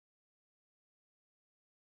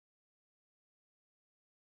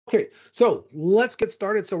Okay, so let's get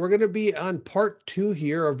started. So we're going to be on part 2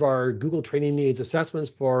 here of our Google Training Needs Assessments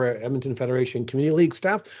for Edmonton Federation Community League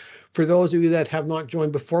staff. For those of you that have not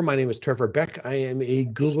joined before, my name is Trevor Beck. I am a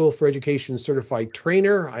Google for Education certified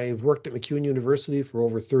trainer. I've worked at MacEwan University for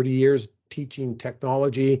over 30 years teaching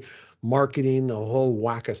technology, marketing, a whole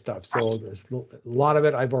whack of stuff. So there's a lot of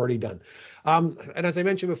it I've already done. And as I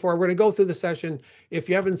mentioned before, we're going to go through the session. If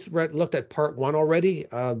you haven't looked at part 1 already,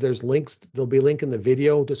 there's links. There'll be a link in the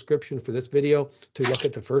video description for this video to look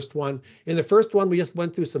at the first one. In the first one, we just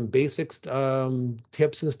went through some basics,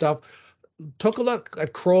 tips and stuff. Took a look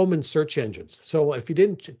at Chrome and search engines. So if you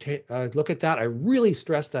didn't look at that, I really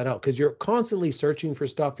stress that out because you're constantly searching for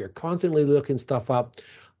stuff. You're constantly looking stuff up.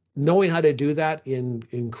 Knowing how to do that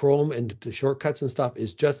in Chrome and the shortcuts and stuff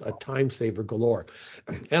is just a time saver galore.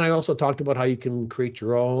 And I also talked about how you can create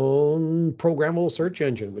your own programmable search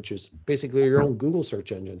engine, which is basically your own Google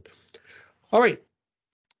search engine. All right.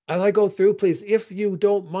 As I go through, please, if you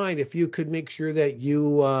don't mind, if you could make sure that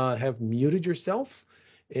you have muted yourself.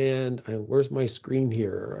 And where's my screen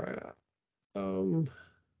here? I'm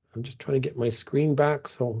just trying to get my screen back.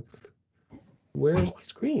 So where's my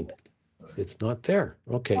screen? It's not there.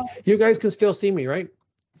 Okay. You guys can still see me, right?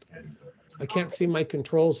 I can't see my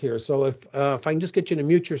controls here. So if I can just get you to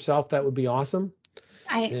mute yourself, that would be awesome.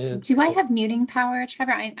 Do I have muting power,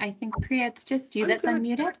 Trevor? I think, Priya, it's just you that's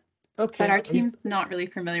unmuted. Okay. But our team's not really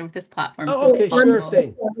familiar with this platform. Oh, okay, sure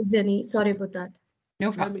thing. Jenny, sorry about that.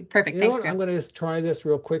 No problem. Perfect. You know Thanks, what? Priya. I'm going to try this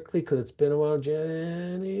real quickly because it's been a while.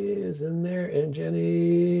 Jenny is in there, and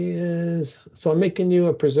Jenny is. So I'm making you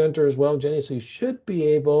a presenter as well, Jenny. So you should be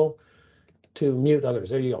able to mute others.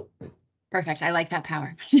 There you go. Perfect. I like that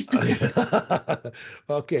power.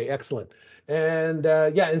 Okay, excellent. And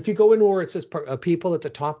yeah, and if you go in where it says people at the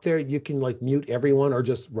top there, you can like mute everyone or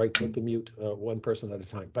just right click and mute one person at a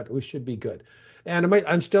time. But we should be good. And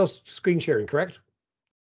I'm still screen sharing, correct?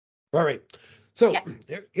 All right. So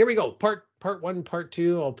yeah. Here we go. Part 1, part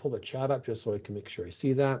 2. I'll pull the chat up just so I can make sure I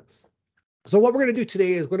see that. So what we're going to do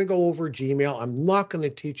today is we're going to go over Gmail. I'm not going to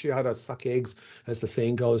teach you how to suck eggs, as the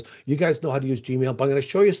saying goes. You guys know how to use Gmail, but I'm going to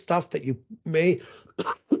show you stuff that you may,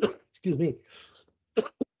 excuse me,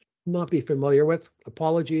 not be familiar with.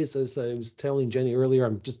 Apologies, as I was telling Jenny earlier,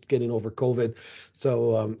 I'm just getting over COVID.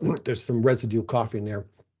 So there's some residue coughing there.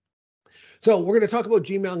 So we're going to talk about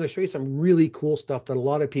Gmail. I'm going to show you some really cool stuff that a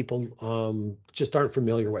lot of people just aren't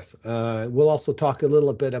familiar with. We'll also talk a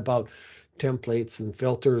little bit about templates and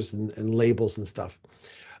filters and labels and stuff.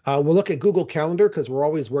 We'll look at Google Calendar because we're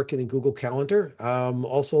always working in Google Calendar.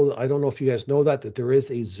 Also, I don't know if you guys know that there is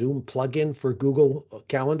a Zoom plugin for Google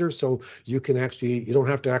Calendar. So you don't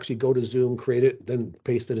have to actually go to Zoom, create it, then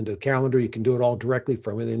paste it into the calendar. You can do it all directly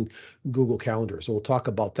from within Google Calendar. So we'll talk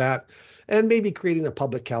about that and maybe creating a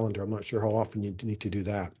public calendar. I'm not sure how often you need to do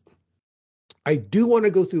that. I do want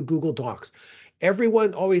to go through Google Docs.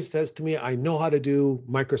 Everyone always says to me, I know how to do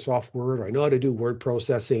Microsoft Word, or I know how to do word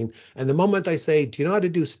processing. And the moment I say, do you know how to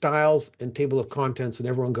do styles and table of contents? And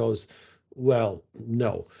everyone goes, well,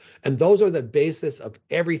 no. And those are the basis of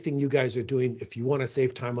everything you guys are doing if you want to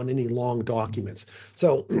save time on any long documents.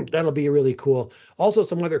 So that'll be really cool. Also,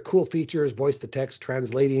 some other cool features, voice to text,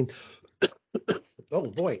 translating. Oh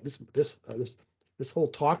boy, this whole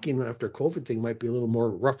talking after COVID thing might be a little more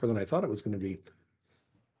rougher than I thought it was going to be.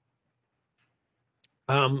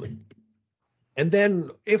 And then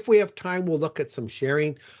if we have time, we'll look at some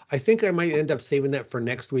sharing. I think I might end up saving that for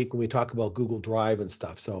next week when we talk about Google Drive and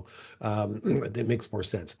stuff. So it makes more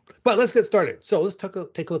sense. But let's get started. So let's take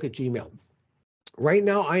a look at Gmail. Right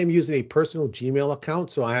now, I am using a personal Gmail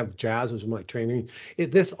account. So I have Jazz, which is my training.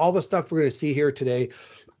 All the stuff we're going to see here today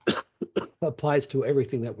applies to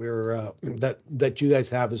everything that that you guys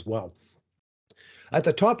have as well. At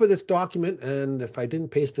the top of this document, and if I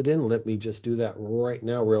didn't paste it in, let me just do that right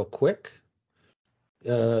now real quick.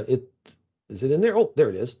 Is it in there? Oh, there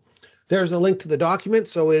it is. There's a link to the document.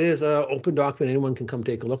 So it is an open document. Anyone can come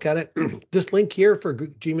take a look at it. This link here for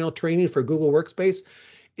Gmail training for Google Workspace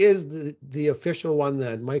is the official one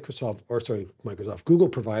that Google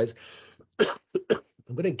provides.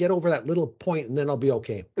 I'm going to get over that little point and then I'll be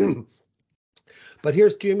okay. But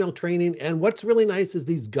here's Gmail training. And what's really nice is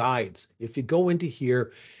these guides. If you go into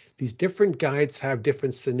here, these different guides have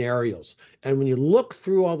different scenarios. And when you look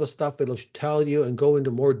through all the stuff, it'll tell you and go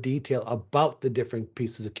into more detail about the different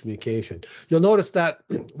pieces of communication. You'll notice that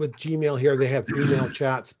with Gmail here, they have email,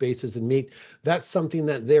 chat, spaces, and meet. That's something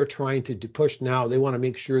that they're trying to push now. They want to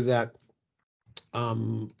make sure that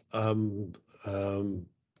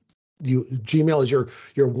Gmail is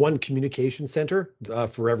your one communication center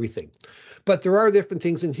for everything. But there are different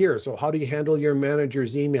things in here. So how do you handle your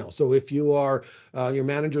manager's email? So if you are your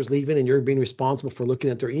manager's leaving and you're being responsible for looking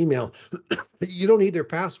at their email, you don't need their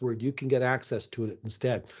password. You can get access to it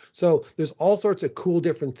instead. So there's all sorts of cool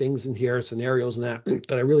different things in here, scenarios and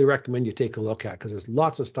that I really recommend you take a look at because there's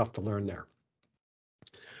lots of stuff to learn there.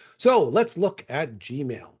 So let's look at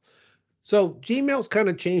Gmail. So Gmail's kind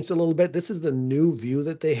of changed a little bit. This is the new view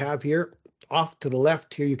that they have here. Off to the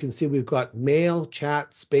left here, you can see we've got Mail,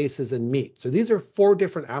 Chat, Spaces, and Meet. So these are 4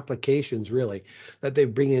 different applications, really, that they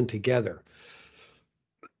bring in together.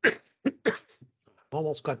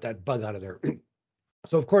 Almost got that bug out of there.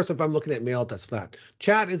 So, of course, if I'm looking at Mail, that's that.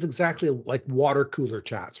 Chat is exactly like water cooler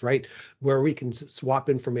chats, right? Where we can swap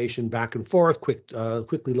information back and forth,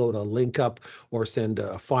 quickly load a link up or send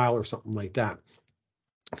a file or something like that.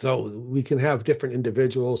 So we can have different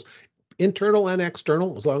individuals, internal and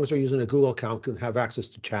external, as long as they're using a Google account, can have access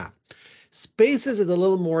to chat. Spaces is a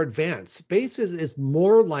little more advanced. Spaces is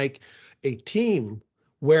more like a team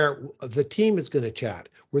where the team is going to chat,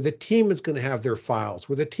 where the team is going to have their files,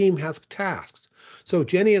 where the team has tasks. So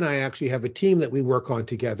Jenny and I actually have a team that we work on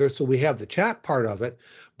together. So we have the chat part of it,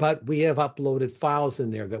 but we have uploaded files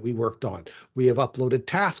in there that we worked on. We have uploaded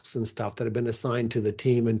tasks and stuff that have been assigned to the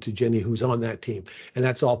team and to Jenny, who's on that team. And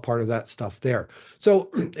that's all part of that stuff there.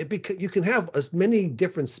 So you can have as many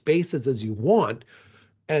different spaces as you want,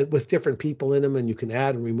 and with different people in them, and you can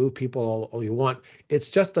add and remove people all you want. It's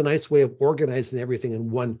just a nice way of organizing everything in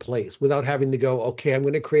one place without having to go, okay, I'm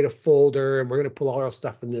going to create a folder and we're going to pull all our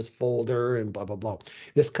stuff in this folder and blah, blah, blah.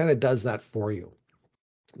 This kind of does that for you.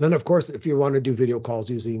 Then, of course, if you want to do video calls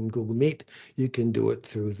using Google Meet, you can do it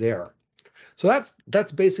through there. So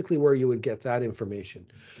that's basically where you would get that information.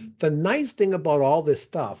 The nice thing about all this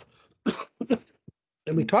stuff,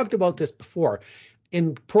 and we talked about this before,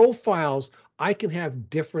 in profiles, I can have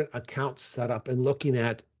different accounts set up and looking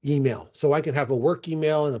at email. So I can have a work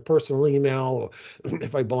email and a personal email.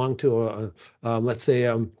 If I belong to let's say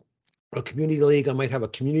a community league, I might have a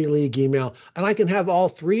community league email, and I can have all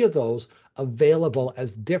 3 of those available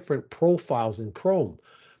as different profiles in Chrome.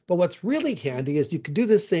 But what's really handy is you can do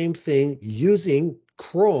the same thing using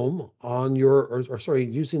Chrome on your,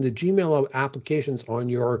 using the Gmail applications on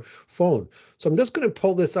your phone. So I'm just going to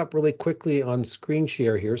pull this up really quickly on screen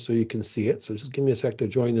share here so you can see it. So just give me a sec to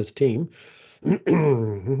join this team.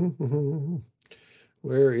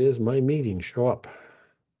 Where is my meeting? Show up.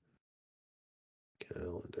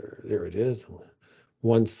 Calendar, there it is.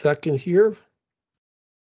 1 second here.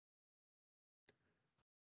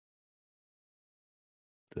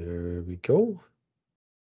 There we go.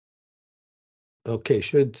 Okay,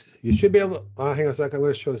 you should be able to, hang on a second, I'm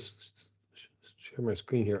going to share my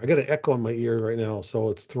screen here. I got an echo in my ear right now, so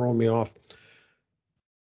it's throwing me off.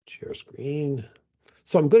 Share screen.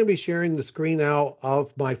 So I'm going to be sharing the screen now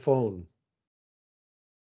of my phone.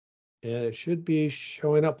 And it should be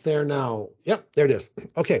showing up there now. Yep, there it is.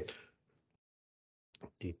 Okay.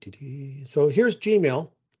 So here's Gmail.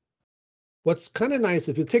 What's kind of nice,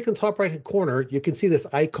 if you take the top right-hand corner, you can see this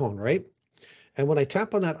icon, right? And when I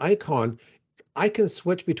tap on that icon, I can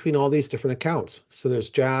switch between all these different accounts. So there's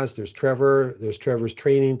Jazz, there's Trevor, there's Trevor's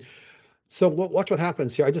training. So watch what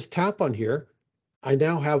happens here. I just tap on here. I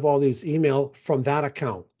now have all these email from that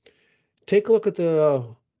account. Take a look at the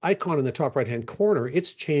icon in the top right-hand corner.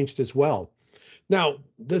 It's changed as well. Now,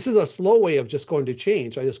 this is a slow way of just going to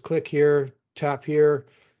change. I just click here, tap here,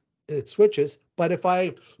 it switches. But if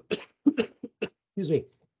I, excuse me,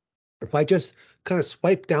 if I just kind of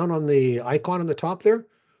swipe down on the icon on the top there,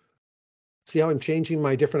 see how I'm changing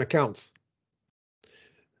my different accounts.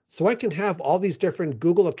 So I can have all these different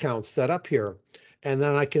Google accounts set up here, and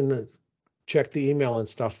then I can check the email and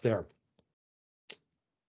stuff there.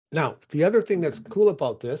 Now, the other thing that's cool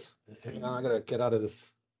about this, hang on, I gotta get out of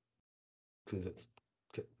this because it's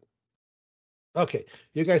okay.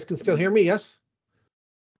 You guys can still hear me, yes?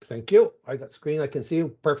 Thank you. I got screen, I can see you.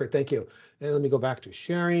 Perfect, thank you. And let me go back to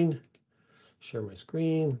sharing, share my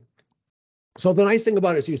screen. So the nice thing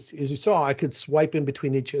about it is, as you saw, I could swipe in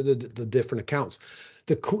between each of the different accounts.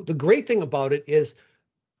 The great thing about it is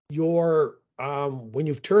your when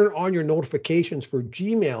you've turned on your notifications for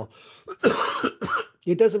Gmail,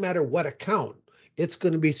 it doesn't matter what account. It's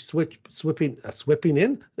going to be sweeping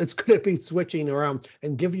in. It's going to be switching around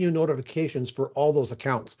and giving you notifications for all those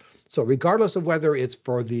accounts. So regardless of whether it's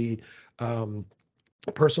for the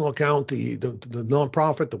personal account, the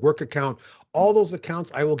nonprofit, the work account, all those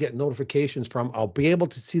accounts I will get notifications from. I'll be able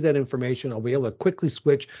to see that information. I'll be able to quickly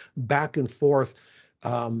switch back and forth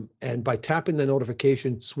And by tapping the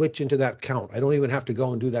notification, switch into that account. I don't even have to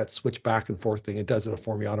go and do that switch back and forth thing. It does it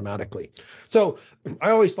for me automatically. So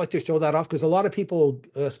I always like to show that off because a lot of people,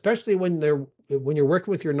 especially when you're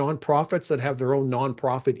working with your nonprofits that have their own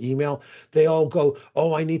nonprofit email, they all go,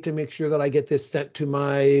 oh, I need to make sure that I get this sent to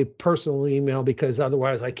my personal email because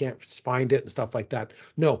otherwise I can't find it and stuff like that.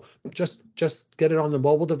 No, just get it on the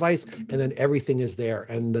mobile device and then everything is there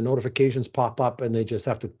and the notifications pop up and they just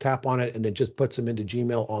have to tap on it and it just puts them into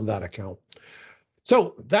Gmail on that account.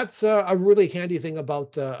 So that's a really handy thing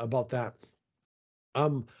about that.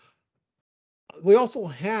 We also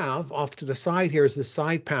have off to the side here is the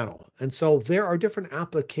side panel. And so there are different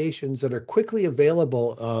applications that are quickly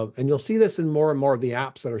available. And you'll see this in more and more of the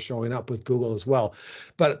apps that are showing up with Google as well.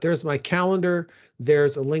 But there's my calendar.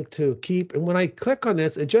 There's a link to Keep. And when I click on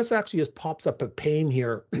this, it just actually just pops up a pane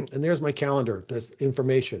here. And there's my calendar, this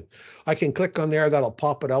information. I can click on there. That'll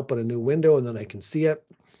pop it up in a new window and then I can see it.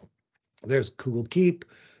 There's Google Keep.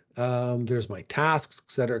 There's my tasks,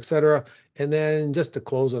 et cetera, et cetera. And then just to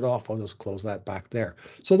close it off, I'll just close that back there.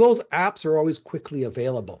 So those apps are always quickly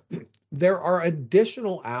available. There are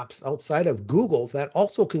additional apps outside of Google that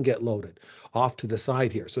also can get loaded off to the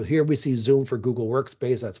side here. So here we see Zoom for Google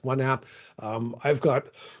Workspace. That's one app. I've got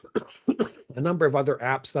a number of other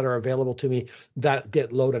apps that are available to me that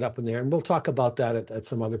get loaded up in there. And we'll talk about that at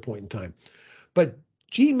some other point in time. But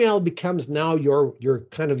Gmail becomes now your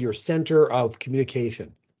kind of your center of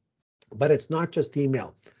communication. But it's not just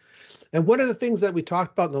email. And one of the things that we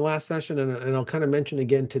talked about in the last session, and I'll kind of mention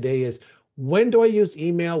again today, is when do I use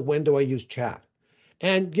email? When do I use chat?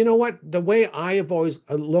 And you know what? The way I have always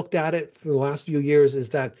looked at it for the last few years is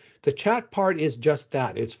that the chat part is just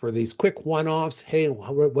that. It's for these quick one-offs. Hey,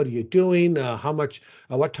 what are you doing?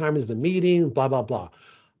 What time is the meeting? Blah, blah, blah.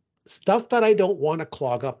 Stuff that I don't want to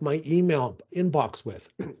clog up my email inbox with.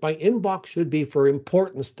 My inbox should be for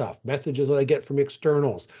important stuff, messages that I get from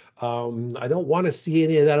externals. I don't want to see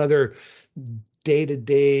any of that other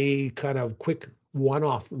day-to-day kind of quick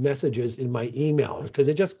one-off messages in my email because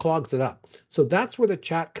it just clogs it up. So that's where the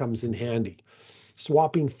chat comes in handy,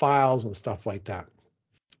 swapping files and stuff like that.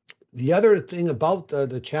 The other thing about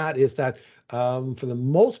the chat is that for the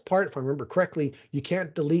most part, if I remember correctly, you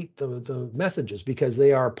can't delete the messages because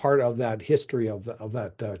they are part of that history of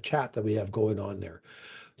that chat that we have going on there.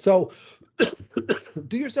 So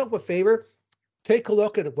do yourself a favor. Take a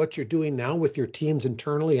look at what you're doing now with your teams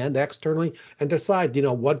internally and externally and decide,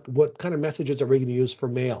 what kind of messages are we going to use for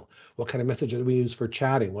mail? What kind of messages are we use for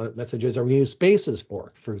chatting? What messages are we going to use spaces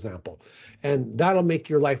for example? And that'll make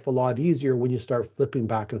your life a lot easier when you start flipping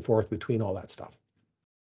back and forth between all that stuff.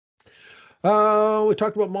 We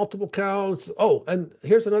talked about multiple accounts. Oh, and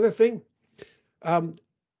here's another thing. Let's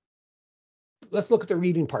look at the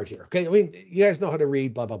reading part here. Okay, I mean, you guys know how to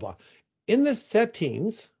read, blah, blah, blah. In the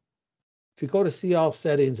settings, if you go to see all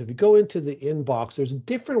settings, if you go into the inbox, there's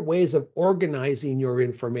different ways of organizing your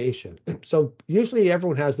information. So usually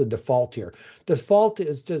everyone has the default here. Default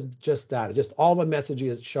is just that, just all the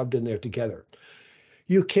messages shoved in there together.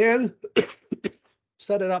 You can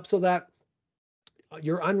set it up so that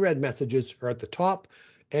your unread messages are at the top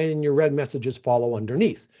and your read messages follow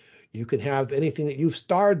underneath. You can have anything that you've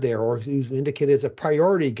starred there or you've indicated as a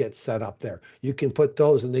priority gets set up there. You can put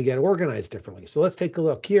those and they get organized differently. So let's take a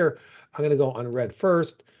look here. I'm going to go unread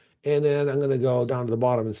first, and then I'm going to go down to the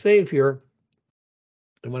bottom and save here.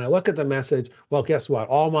 And when I look at the message, well, guess what?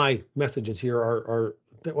 All my messages here are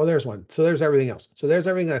well, there's one. So there's everything else. So there's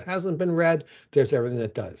everything that hasn't been read. There's everything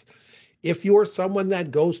that does. If you're someone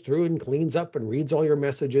that goes through and cleans up and reads all your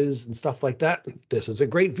messages and stuff like that, this is a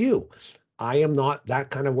great view. I am not that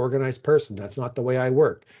kind of organized person. That's not the way I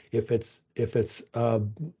work. If it's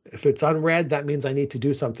unread, that means I need to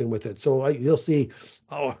do something with it. So you'll see,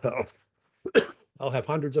 I'll have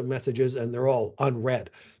hundreds of messages and they're all unread.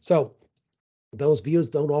 So those views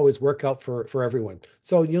don't always work out for everyone.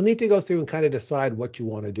 So you'll need to go through and kind of decide what you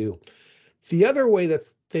want to do. The other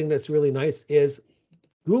thing that's really nice is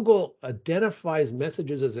Google identifies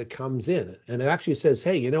messages as it comes in, and it actually says,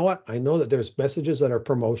 hey, you know what? I know that there's messages that are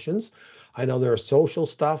promotions. I know there are social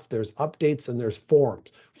stuff, there's updates, and there's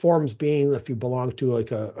forms. Forms being if you belong to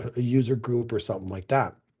like a user group or something like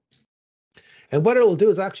that. And what it will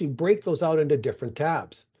do is actually break those out into different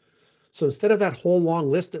tabs. So instead of that whole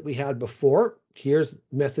long list that we had before, here's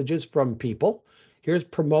messages from people. Here's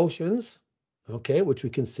promotions, okay, which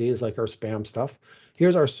we can see is like our spam stuff.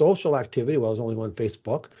 Here's our social activity. Well, there's only one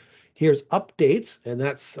Facebook. Here's updates, and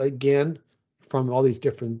that's, again, from all these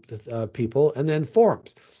different people. And then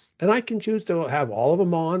forums. And I can choose to have all of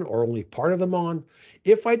them on or only part of them on.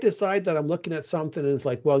 If I decide that I'm looking at something and it's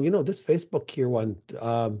like, well, this Facebook here one,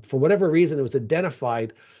 for whatever reason, it was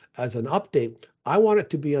identified as an update. I want it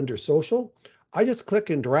to be under social. I just click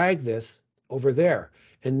and drag this over there.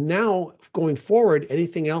 And now going forward,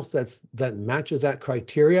 anything else that matches that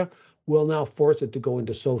criteria will now force it to go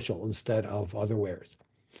into social instead of otherwhere.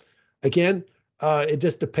 Again, it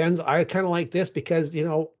just depends. I kind of like this because,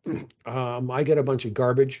 I get a bunch of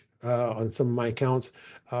garbage on some of my accounts.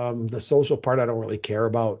 The social part I don't really care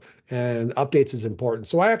about, and updates is important.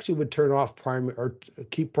 So I actually would turn off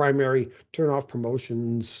keep primary, turn off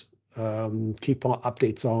promotions, keep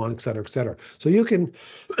updates on, et cetera, et cetera. So you can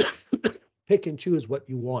pick and choose what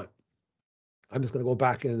you want. I'm just going to go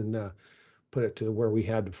back and put it to where we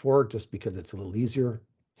had before, just because it's a little easier.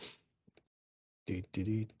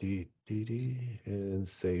 And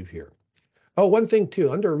save here. Oh, one thing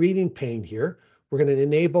too, under reading pane here, we're going to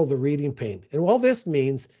enable the reading pane. And all this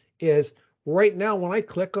means is right now, when I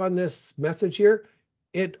click on this message here,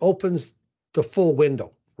 it opens the full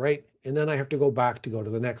window, right? And then I have to go back to go to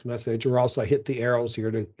the next message, or else I hit the arrows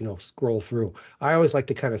here to, scroll through. I always like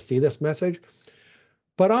to kind of see this message.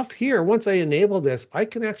 But off here, once I enable this, I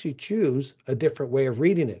can actually choose a different way of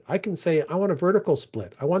reading it. I can say, I want a vertical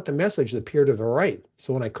split. I want the message to appear to the right.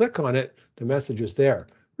 So when I click on it, the message is there.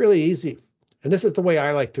 Really easy. And this is the way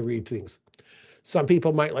I like to read things. Some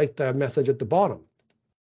people might like the message at the bottom.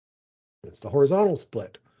 It's the horizontal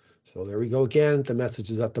split. So there we go again. The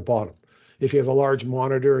message is at the bottom. If you have a large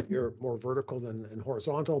monitor, you're more vertical than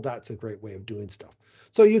horizontal. That's a great way of doing stuff.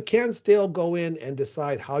 So you can still go in and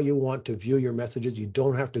decide how you want to view your messages. You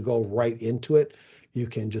don't have to go right into it. You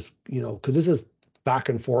can just, because this is back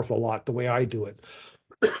and forth a lot the way I do it.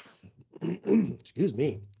 Excuse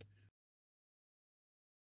me.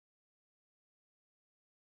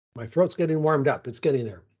 My throat's getting warmed up. It's getting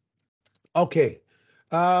there. Okay.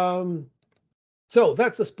 So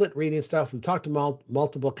that's the split reading stuff. We talked about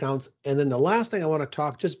multiple accounts. And then the last thing I want to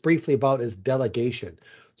talk just briefly about is delegation.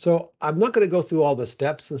 So I'm not going to go through all the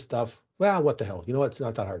steps and stuff. Well, what the hell? It's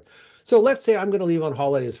not that hard. So let's say I'm going to leave on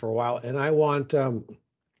holidays for a while and I want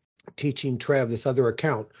Teaching Trev, this other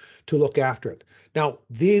account, to look after it. Now,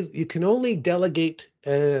 you can only delegate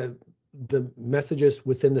the messages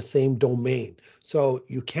within the same domain. So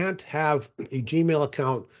you can't have a Gmail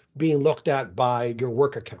account being looked at by your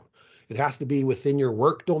work account. It has to be within your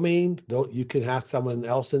work domain, though you can have someone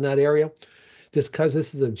else in that area. Because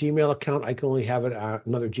this is a Gmail account, I can only have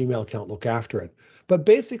another Gmail account look after it. But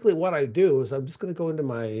basically what I do is I'm just going to go into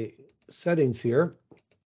my settings here.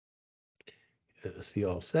 See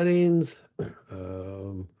all settings.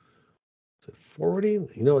 Forwarding,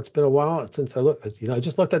 it's been a while since I looked, I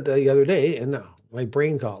just looked at the other day and now my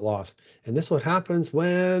brain got lost. And this is what happens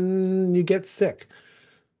when you get sick.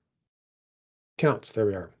 Accounts, there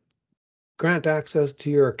we are. Grant access to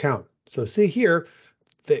your account. So see here,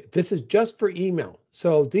 this is just for email.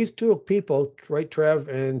 So these two people, Right Trev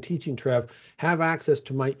and Teaching Trev, have access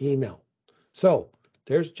to my email. So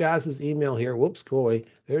there's Jazz's email here. Whoops, go away.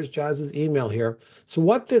 There's Jazz's email here. So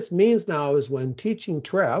what this means now is when Teaching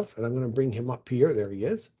Trev, and I'm going to bring him up here. There he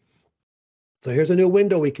is. So here's a new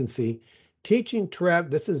window we can see. Teaching Trev,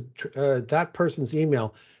 this is that person's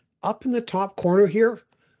email. Up in the top corner here,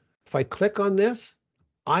 if I click on this,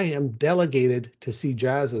 I am delegated to see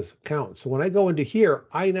Jazz's account. So when I go into here,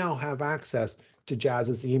 I now have access to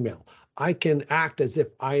Jazz's email. I can act as if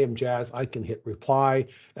I am Jazz. I can hit reply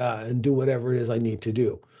and do whatever it is I need to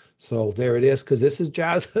do. So there it is, because this is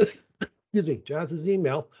Jazz's, excuse me, Jazz's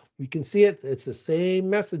email. We can see it. It's the same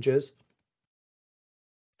messages.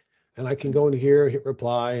 And I can go into here, hit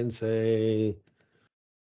reply and say,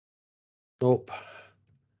 nope.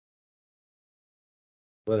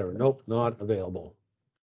 Whatever, nope, not available.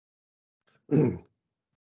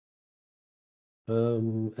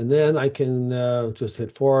 And then I can just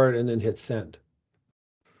hit forward and then hit send.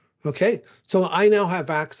 Okay, so I now have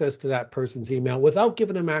access to that person's email without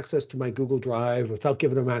giving them access to my Google Drive, without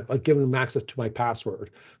giving them access to my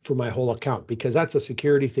password for my whole account, because that's a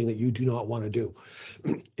security thing that you do not want to do.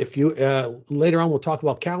 If you later on we'll talk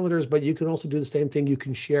about calendars, but you can also do the same thing. You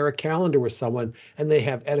can share a calendar with someone and they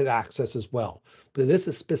have edit access as well. But this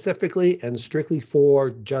is specifically and strictly for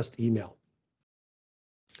just email.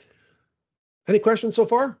 Any questions so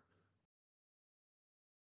far?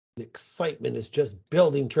 The excitement is just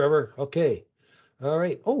building, Trevor. Okay. All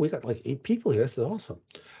right. Oh, we got like 8 people here. This is awesome.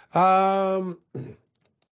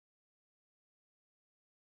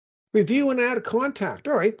 Review and add a contact.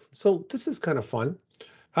 All right. So this is kind of fun.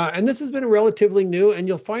 And this has been relatively new, and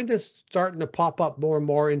you'll find this starting to pop up more and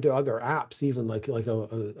more into other apps, even like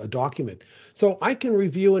a document. So I can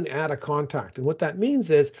review and add a contact. And what that means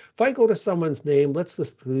is if I go to someone's name, let's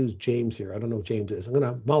just use James here. I don't know who James is. I'm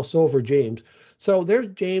going to mouse over James. So there's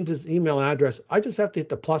James's email address. I just have to hit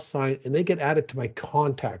the plus sign, and they get added to my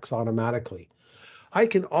contacts automatically. I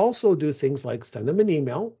can also do things like send them an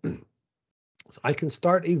email. I can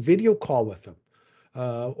start a video call with them,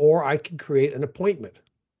 or I can create an appointment.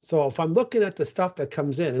 So if I'm looking at the stuff that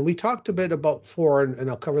comes in, and we talked a bit about before, and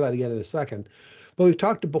I'll cover that again in a second, but we've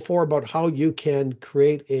talked before about how you can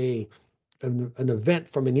create an event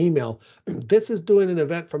from an email. This is doing an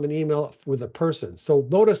event from an email with a person. So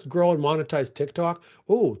notice grow and monetize TikTok.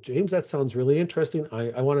 Oh, James, that sounds really interesting.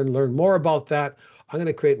 I want to learn more about that. I'm going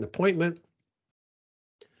to create an appointment.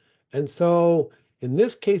 And so in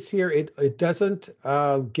this case here, it doesn't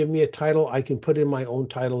give me a title. I can put in my own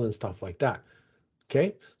title and stuff like that.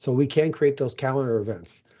 Okay, so we can create those calendar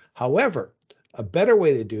events. However, a better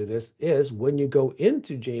way to do this is when you go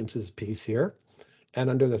into James's piece here, and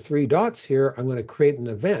under the three dots here, I'm going to create an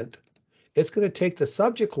event. It's going to take the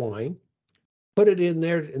subject line, put it in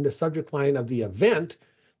there in the subject line of the event.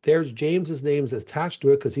 There's James's name is attached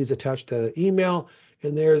to it because he's attached to the email,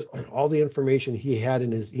 and there's all the information he had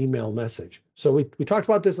in his email message. So we talked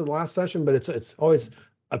about this in the last session, but it's always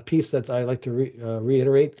a piece that I like to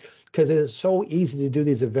reiterate, because it is so easy to do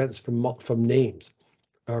these events from names,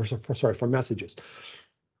 or sorry, from messages.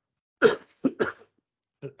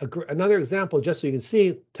 Another example, just so you can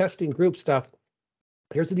see, testing group stuff.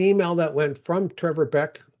 Here's an email that went from Trevor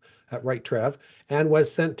Beck at Right Trev and was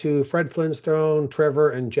sent to Fred Flintstone,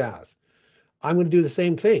 Trevor, and Jazz. I'm going to do the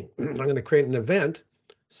same thing. I'm going to create an event,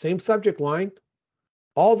 same subject line.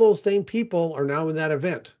 All those same people are now in that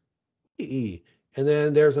event. And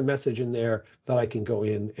then there's a message in there that I can go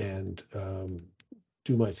in and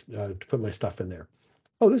put my stuff in there.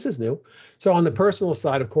 Oh, this is new. So on the personal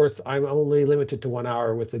side, of course, I'm only limited to 1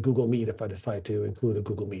 hour with the Google Meet if I decide to include a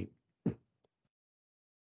Google Meet.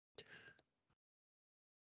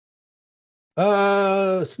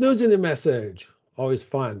 Snoozing a message, always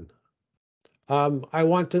fun. I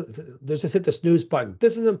want to just hit the snooze button.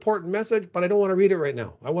 This is an important message, but I don't want to read it right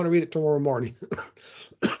now. I want to read it tomorrow morning.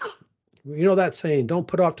 You know that saying, don't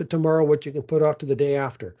put off to tomorrow what you can put off to the day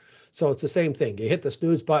after. So it's the same thing. You hit the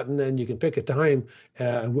snooze button and you can pick a time,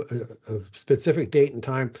 a specific date and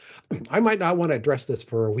time. I might not want to address this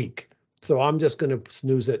for a week, so I'm just going to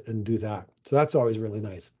snooze it and do that. So that's always really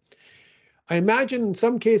nice. I imagine in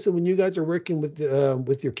some cases when you guys are working with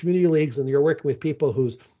your community leagues and you're working with people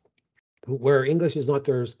where English is not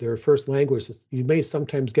their first language, you may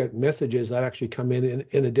sometimes get messages that actually come in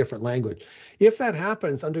a different language. If that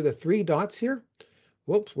happens under the three dots here,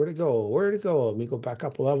 whoops, where'd it go? Where'd it go? Let me go back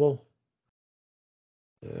up a level.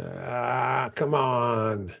 Come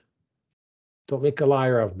on. Don't make a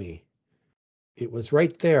liar of me. It was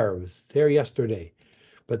right there. It was there yesterday.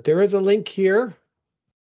 But there is a link here.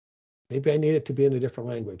 Maybe I need it to be in a different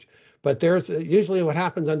language. But there's usually what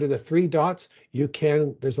happens under the three dots,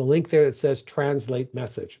 there's a link there that says translate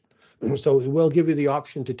message. So it will give you the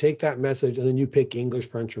option to take that message and then you pick English,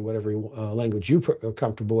 French, or whatever language you are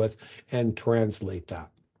comfortable with and translate that.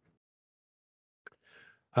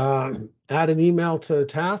 Add an email to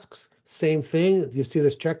tasks, same thing. You see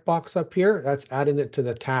this checkbox up here? That's adding it to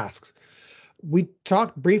the tasks. We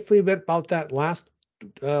talked briefly a bit about that last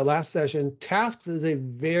session. Tasks is a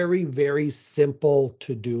very, very simple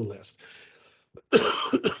to-do list.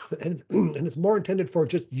 and it's more intended for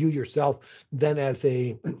just you yourself than as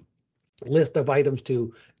a list of items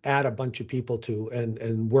to add a bunch of people to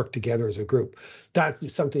and work together as a group.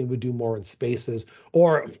 That's something we do more in Spaces,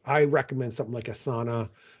 or I recommend something like Asana,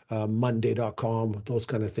 Monday.com, those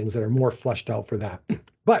kind of things that are more fleshed out for that.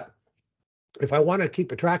 But if I want to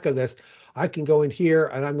keep a track of this, I can go in here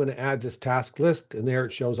and I'm going to add this task list, and there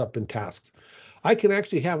it shows up in tasks. I can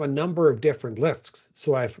actually have a number of different lists.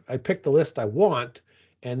 So I pick the list I want,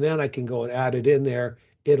 and then I can go and add it in there.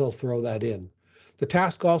 It'll throw that in. The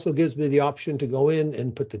task also gives me the option to go in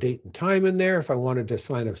and put the date and time in there if I wanted to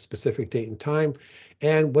assign a specific date and time.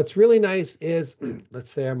 And what's really nice is,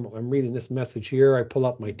 let's say I'm reading this message here. I pull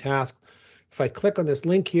up my task. If I click on this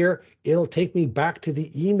link here, it'll take me back to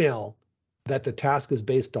the email that the task is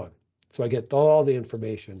based on. So I get all the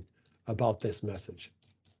information about this message.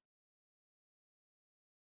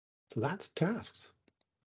 So that's tasks.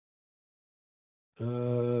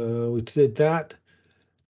 We did that.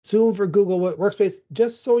 Zoom for Google Workspace,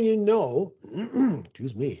 just so you know,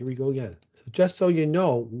 excuse me, here we go again. So just so you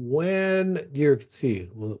know, when you're,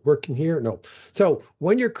 working here, no. So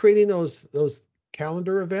when you're creating those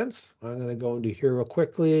calendar events. I'm going to go into here real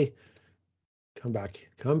quickly. Come back.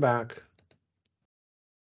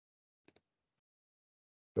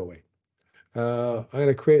 Go away. I'm going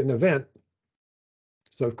to create an event.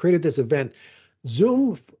 So I've created this event.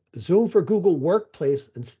 Zoom for Google Workplace,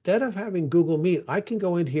 instead of having Google Meet, I can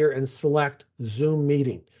go in here and select Zoom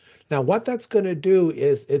meeting. Now, what that's going to do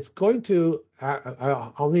is it's going to,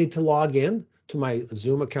 I'll need to log in to my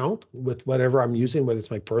Zoom account with whatever I'm using, whether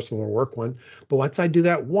it's my personal or work one. But once I do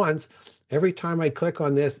that once, every time I click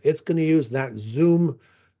on this, it's going to use that Zoom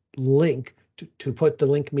link to put the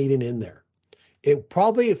link meeting in there. It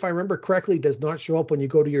probably, if I remember correctly, does not show up when you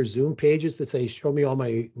go to your Zoom pages that say, show me all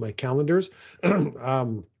my calendars.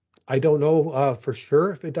 I don't know for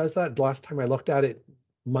sure if it does that. Last time I looked at it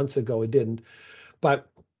months ago, it didn't. But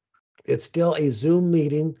it's still a Zoom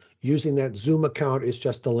meeting using that Zoom account. It's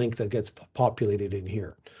just a link that gets populated in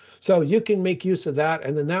here. So you can make use of that.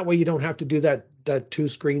 And then that way you don't have to do that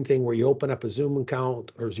two-screen thing where you open up a Zoom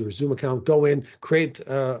account or your Zoom account, go in, create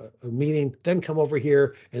a meeting, then come over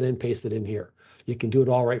here and then paste it in here. You can do it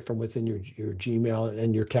all right from within your Gmail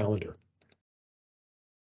and your calendar.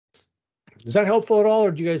 Is that helpful at all, or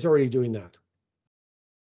are you guys already doing that?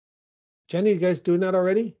 Jenny, you guys doing that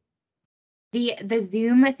already? The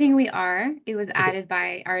Zoom thing it was added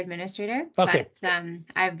by our administrator. Okay. But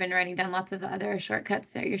I've been writing down lots of other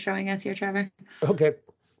shortcuts that you're showing us here, Trevor. Okay.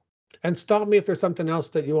 And stop me if there's something else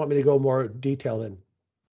that you want me to go more detail in.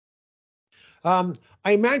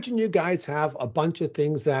 I imagine you guys have a bunch of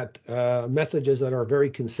things that messages that are very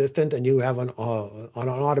consistent, and you have an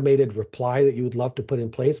automated reply that you would love to put in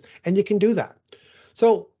place, and you can do that.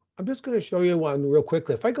 So I'm just going to show you one real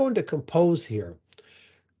quickly. If I go into Compose here,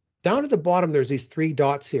 down at the bottom, there's these three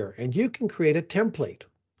dots here, and you can create a template.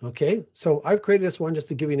 Okay, so I've created this one just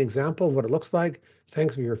to give you an example of what it looks like.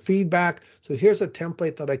 Thanks for your feedback. So here's a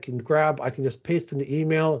template that I can grab. I can just paste in the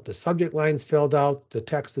email. The subject line's filled out. The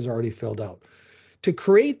text is already filled out. To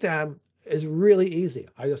create them is really easy.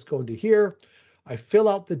 I just go into here. I fill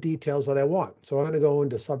out the details that I want. So I'm going to go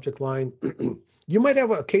into subject line. You might have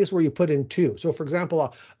a case where you put in two. So for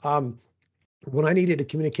example, when I needed to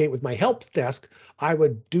communicate with my help desk, I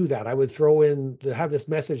would do that. I would throw in, have this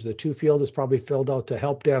message, the to field is probably filled out to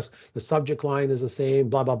help desk. The subject line is the same,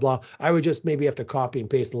 blah, blah, blah. I would just maybe have to copy and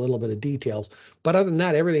paste a little bit of details. But other than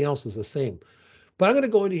that, everything else is the same. But I'm going to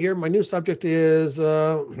go into here. My new subject is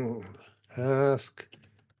ask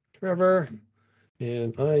Trevor,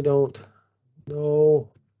 and I don't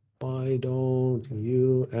know, why don't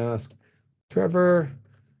you ask Trevor?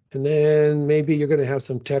 And then maybe you're going to have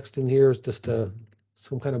some text in here, just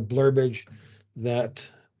some kind of blurbage that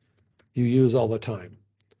you use all the time.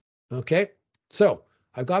 Okay, so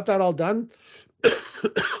I've got that all done.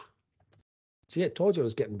 See, I told you it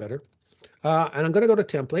was getting better. And I'm going to go to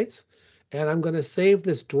templates, and I'm going to save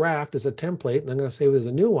this draft as a template, and I'm going to save it as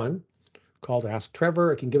a new one called Ask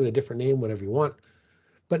Trevor. I can give it a different name, whatever you want.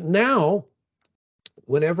 But now,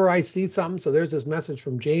 whenever I see something, so there's this message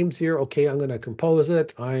from James here. Okay, I'm going to compose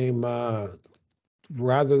it. I'm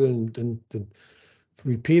rather than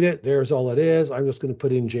repeat it, there's all it is. I'm just going to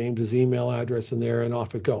put in James's email address in there, and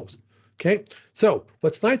off it goes. Okay, so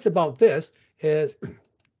what's nice about this is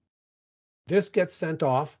this gets sent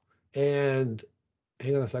off, and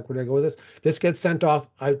hang on a sec, where did I go with this? This gets sent off.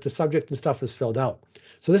 The subject and stuff is filled out.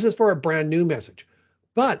 So this is for a brand new message.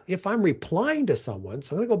 But if I'm replying to someone,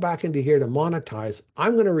 so I'm going to go back into here to monetize.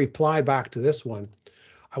 I'm going to reply back to this one.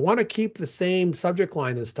 I want to keep the same subject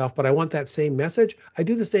line and stuff, but I want that same message. I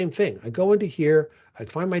do the same thing. I go into here, I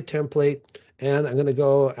find my template, and I'm going to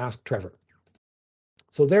go Ask Trevor.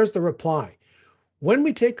 So there's the reply. When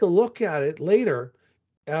we take a look at it later,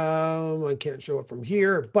 I can't show it from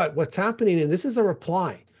here, but what's happening, and this is a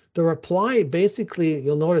reply. The reply, basically,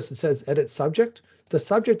 you'll notice it says edit subject. The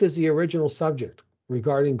subject is the original subject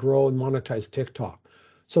regarding grow and monetize TikTok.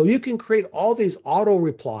 So you can create all these auto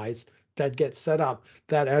replies that get set up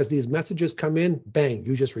that as these messages come in, bang,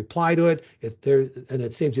 you just reply to it. It's there, and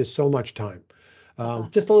it saves you so much time.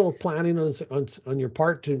 Just a little planning on your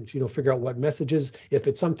part to figure out what messages. If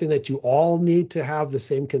it's something that you all need to have the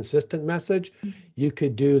same consistent message, you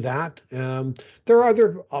could do that. There are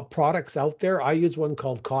other products out there. I use one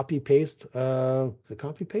called Copy Paste. Is it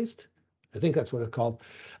Copy Paste? I think that's what it's called.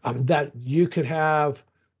 That you could have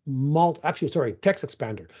Text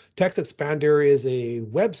Expander. Text Expander is a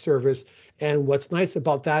web service, and what's nice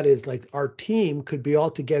about that is like our team could be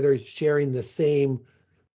all together sharing the same.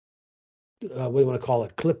 What do you want to call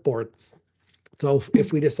it? Clipboard. So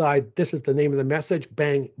if we decide this is the name of the message,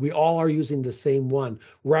 bang, we all are using the same one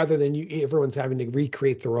rather than everyone's having to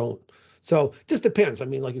recreate their own. So it just depends. I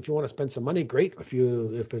mean, like if you want to spend some money, great.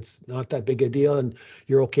 If it's not that big a deal and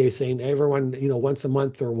you're okay saying everyone, once a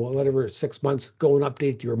month or whatever, 6 months, go and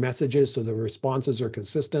update your messages so the responses are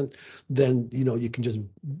consistent, then you can just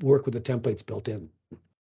work with the templates built in.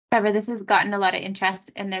 Trevor, this has gotten a lot of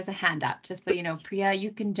interest, and there's a hand up, just so you know. Priya,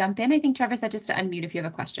 you can jump in. I think Trevor said just to unmute if you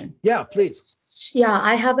have a question. Yeah, please. Yeah,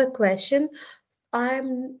 I have a question. I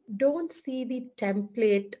don't see the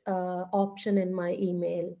template option in my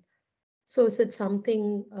email. So is it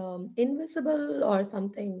something invisible or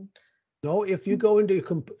something? No, if you go into,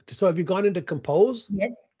 so have you gone into Compose?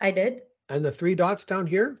 Yes, I did. And the 3 dots down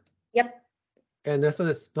here? Yep. And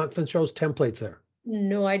nothing shows templates there.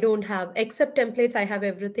 No, I don't have, except templates, I have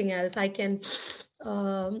everything else. I can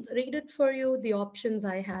read it for you, the options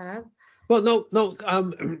I have. Well, no,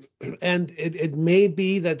 and it may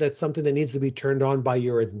be that that's something that needs to be turned on by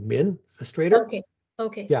your administrator.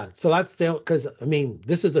 Okay. Yeah, so that's because I mean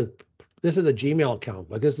this is a Gmail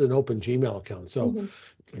account, like this is an open Gmail account. So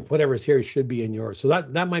whatever's here should be in yours. So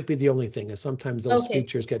that might be the only thing, is sometimes those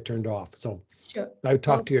features get turned off. So sure, I would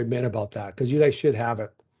talk to your admin about that, because you guys should have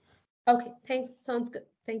it. Okay, thanks. Sounds good.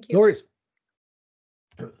 Thank you. No worries.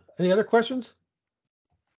 Any other questions?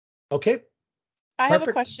 Okay. I have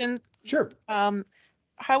a question. Sure.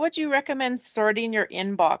 How would you recommend sorting your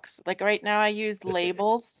inbox? Like right now I use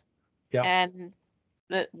labels and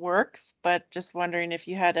that works, but just wondering if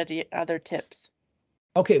you had any other tips.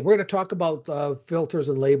 Okay, we're going to talk about filters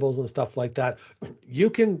and labels and stuff like that. You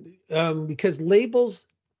can, because labels,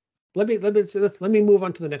 let me move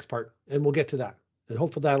on to the next part and we'll get to that. And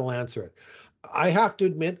hopefully that'll answer it. I have to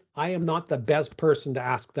admit, I am not the best person to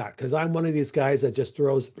ask that, because I'm one of these guys that just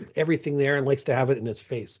throws everything there and likes to have it in his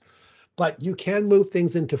face. But you can move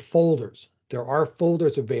things into folders. There are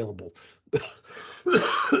folders available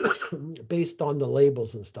based on the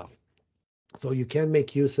labels and stuff. So you can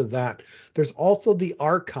make use of that. There's also the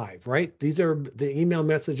archive, right? These are the email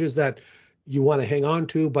messages that you want to hang on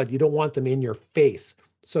to, but you don't want them in your face.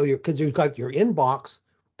 So because you've got your inbox,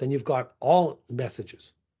 then you've got all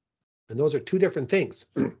messages. And those are two different things,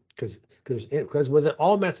 because with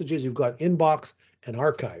all messages, you've got inbox and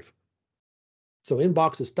archive. So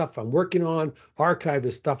inbox is stuff I'm working on. Archive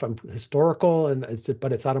is stuff I'm historical,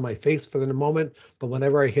 but it's out of my face for the moment. But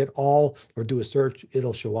whenever I hit all or do a search,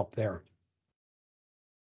 it'll show up there.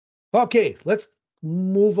 Okay, let's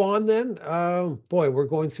move on then. Boy, we're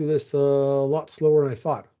going through this a lot slower than I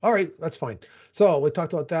thought. All right, that's fine. So we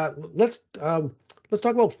talked about that. Let's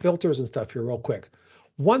talk about filters and stuff here real quick.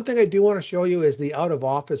 One thing I do want to show you is the out of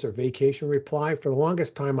office or vacation reply. For the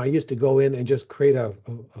longest time, I used to go in and just create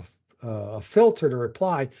a filter to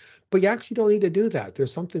reply, but you actually don't need to do that.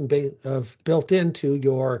 There's something built into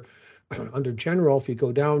your, under general, if you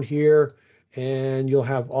go down here, and you'll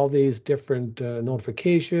have all these different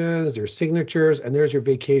notifications, there's signatures, and there's your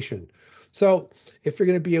vacation. So if you're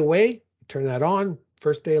going to be away, turn that on,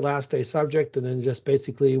 first day, last day subject, and then just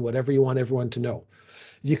basically whatever you want everyone to know.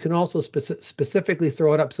 You can also specifically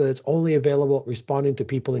throw it up so that it's only available responding to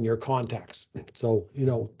people in your contacts. So,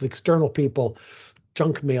 the external people,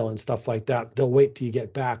 junk mail and stuff like that, they'll wait till you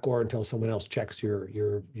get back or until someone else checks your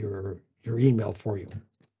email for you.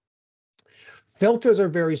 Filters are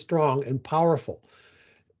very strong and powerful,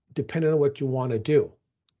 depending on what you want to do.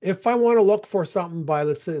 If I want to look for something by,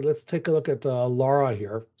 let's take a look at Laura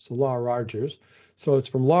here. So Laura Rogers. So it's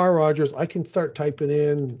from Laura Rogers. I can start typing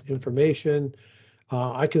in information.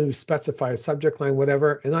 I can specify a subject line,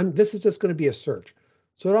 whatever, and this is just going to be a search.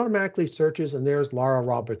 So it automatically searches, and there's Laura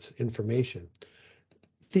Roberts' information.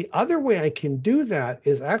 The other way I can do that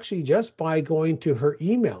is actually just by going to her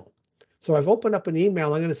email. So I've opened up an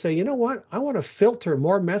email. I'm going to say, you know what? I want to filter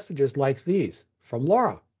more messages like these from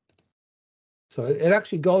Laura. So it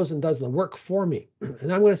actually goes and does the work for me.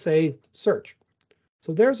 And I'm going to say search.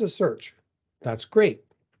 So there's a search. That's great.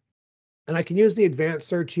 And I can use the advanced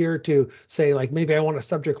search here to say, like, maybe I want a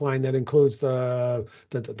subject line that includes the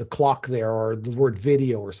clock there or the word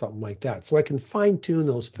video or something like that. So I can fine tune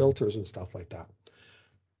those filters and stuff like that.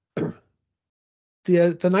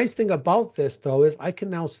 The nice thing about this, though, is I can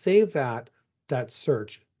now save that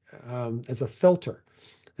search as a filter.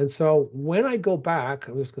 And so when I go back,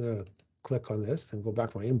 I'm just going to click on this and go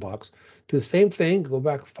back to my inbox. Do the same thing. Go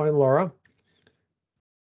back, find Laura.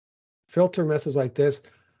 Filter messages like this.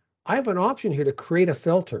 I have an option here to create a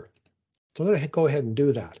filter. So I'm going to go ahead and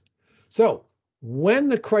do that. So when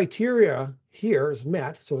the criteria here is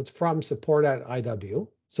met, so it's from support@IW.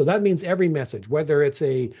 So that means every message, whether it's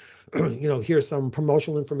a, here's some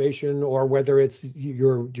promotional information, or whether it's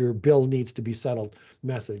your bill needs to be settled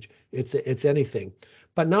message, it's anything.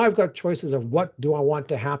 But now I've got choices of what do I want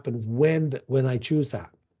to happen when I choose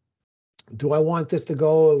that. Do I want this to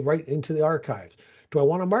go right into the archives? Do I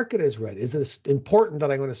want to mark it as read? Is it important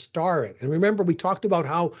that I'm going to star it? And remember, we talked about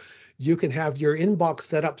how you can have your inbox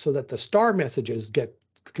set up so that the star messages get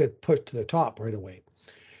pushed to the top right away.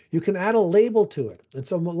 You can add a label to it. And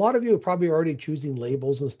so a lot of you are probably already choosing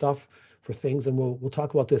labels and stuff for things, and we'll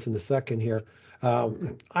talk about this in a second here.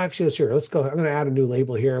 Actually, sure, let's go. I'm going to add a new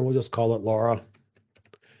label here, and we'll just call it Laura.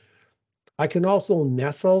 I can also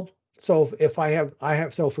nestle. So if I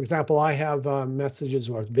have, so for example, I have messages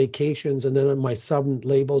or vacations, and then my sub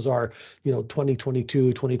labels are,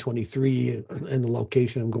 2022, 2023, and the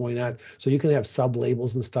location I'm going at. So you can have sub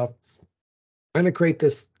labels and stuff. I'm going to create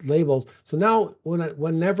this labels. So now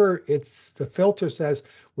whenever the filter says,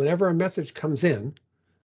 whenever a message comes in,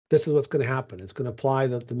 this is what's going to happen. It's going to apply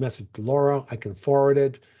the message to Laura. I can forward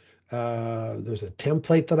it. There's a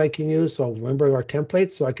template that I can use. So remember our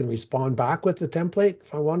templates, so I can respond back with the template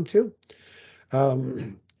if I wanted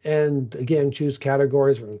to. And again, choose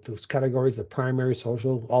categories, those categories, the primary,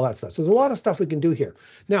 social, all that stuff. So there's a lot of stuff we can do here.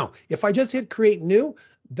 Now, if I just hit create new,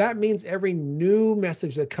 that means every new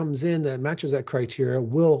message that comes in that matches that criteria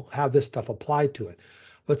will have this stuff applied to it.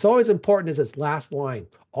 What's always important is this last line.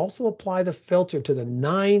 Also apply the filter to the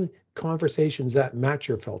 9 conversations that match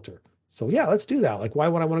your filter. So yeah, let's do that. Like, why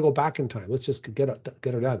would I want to go back in time? Let's just get it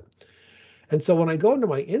done. And so when I go into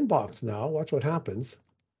my inbox now, watch what happens.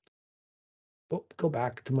 Oh, go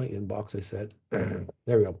back to my inbox, I said.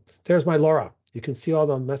 There we go. There's my Laura. You can see all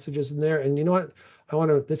the messages in there. And you know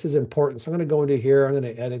what? This is important. So I'm going to go into here. I'm going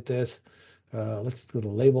to edit this. Let's go to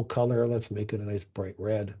label color. Let's make it a nice bright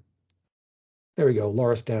red. There we go.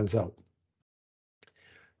 Laura stands out.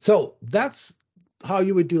 So that's how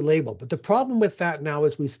you would do label. But the problem with that now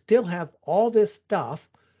is we still have all this stuff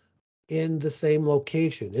in the same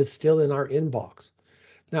location. It's still in our inbox.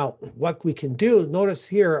 Now, what we can do, notice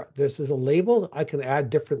here, this is a label. I can add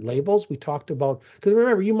different labels. We talked about, because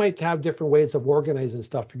remember, you might have different ways of organizing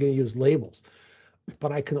stuff. You're going to use labels.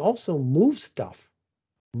 But I can also move stuff,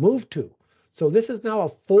 move to. So this is now a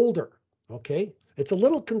folder, okay? It's a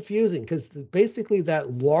little confusing because basically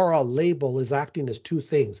that Laura label is acting as 2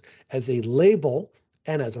 things, as a label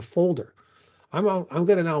and as a folder. I'm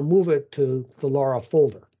going to now move it to the Laura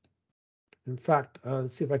folder. In fact,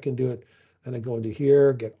 let's see if I can do it. And I go into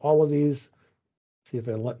here, get all of these, see if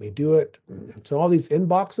it'll let me do it. So all these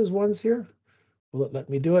inboxes ones here, will it let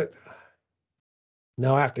me do it?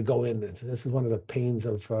 Now I have to go in. This is one of the pains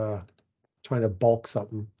of trying to bulk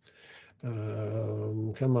something.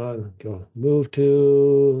 Come on, go move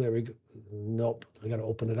to, there we go. Nope, I got to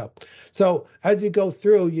open it up. So as you go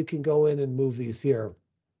through, you can go in and move these here.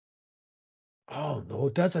 Oh, no,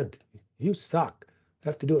 it doesn't. You suck. I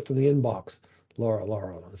have to do it from the inbox. Laura,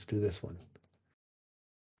 let's do this one.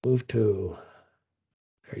 Move to,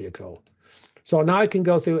 there you go. So now I can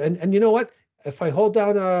go through, and you know what? If I hold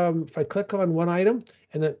down, if I click on one item,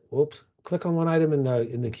 and then, whoops, click on one item in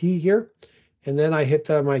the key here, and then I hit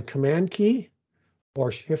my command key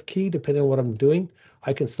or shift key, depending on what I'm doing,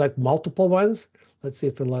 I can select multiple ones. Let's see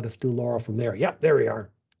if it'll let us do Laura from there. Yep, there we are.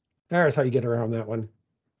 There's how you get around that one.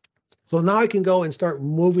 So now I can go and start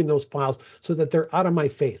moving those files so that they're out of my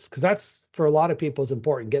face, because that's, for a lot of people, is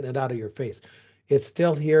important, getting it out of your face. It's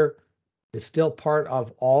still here. It's still part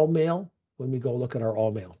of all mail when we go look at our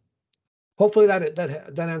all mail. Hopefully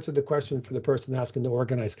that answered the question for the person asking to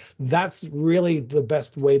organize. That's really the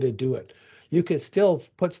best way to do it. You can still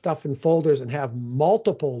put stuff in folders and have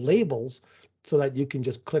multiple labels so that you can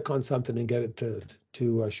just click on something and get it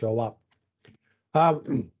to show up.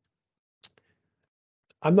 I'm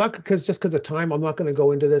not, because of time, I'm not going to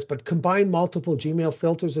go into this, but combine multiple Gmail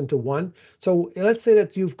filters into one. So let's say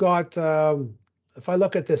that you've got, if I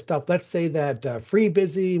look at this stuff, let's say that Free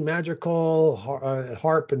Busy, Magical,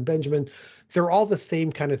 Harp, and Benjamin, they're all the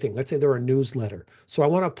same kind of thing. Let's say they're a newsletter. So I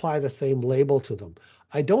want to apply the same label to them.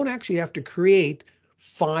 I don't actually have to create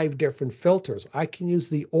 5 different filters. I can use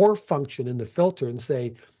the OR function in the filter and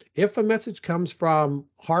say, if a message comes from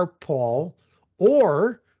Harp Paul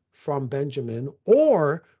or from Benjamin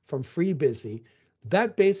or from Free Busy,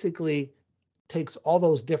 that basically takes all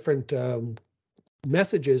those different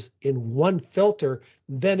messages in one filter,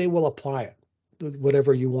 then it will apply it,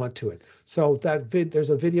 whatever you want to it. So there's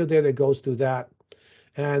a video there that goes through that.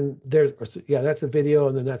 And that's a video,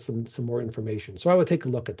 and then that's some more information. So I would take a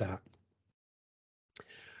look at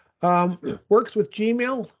that. Works with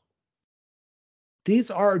Gmail.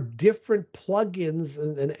 These are different plugins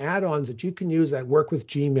and add-ons that you can use that work with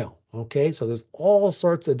Gmail. Okay, so there's all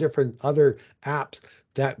sorts of different other apps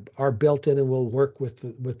that are built in and will work with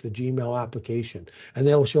the Gmail application, and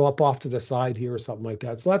they'll show up off to the side here or something like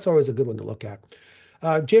that. So that's always a good one to look at.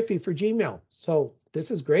 Jiffy for Gmail. So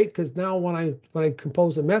this is great because now when I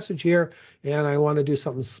compose a message here and I want to do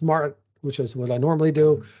something smart, which is what I normally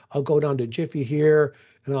do, I'll go down to Jiffy here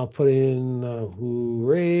and I'll put in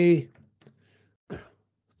hooray.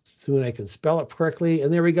 Soon I can spell it correctly,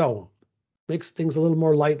 and there we go. Makes things a little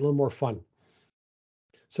more light, a little more fun.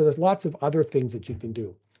 So there's lots of other things that you can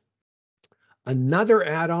do. Another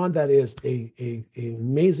add-on that is a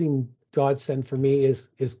amazing godsend for me is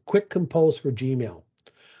Quick Compose for Gmail.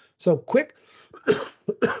 So Quick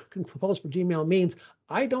Compose for Gmail means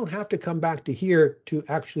I don't have to come back to here to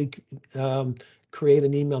actually create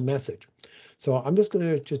an email message. So I'm just going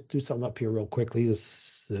to just do something up here real quickly.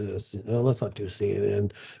 Let's not do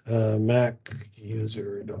CNN,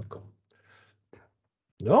 macuser.com.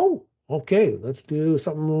 No? Okay, let's do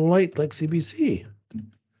something light like CBC.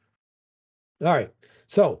 All right,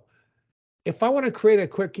 so if I want to create a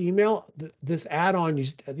quick email, this add-on,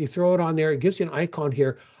 you throw it on there, it gives you an icon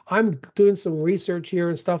here. I'm doing some research here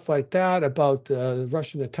and stuff like that about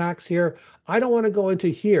Russian attacks here. I don't want to go into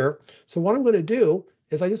here. So what I'm going to do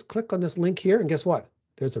is I just click on this link here, and guess what?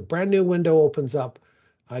 There's a brand new window opens up.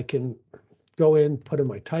 I can go in, put in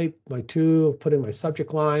my type, put in my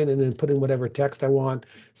subject line, and then put in whatever text I want,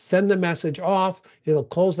 send the message off, it'll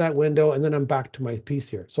close that window, and then I'm back to my piece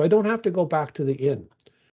here. So I don't have to go back to the in.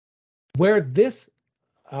 Where this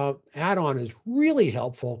add-on is really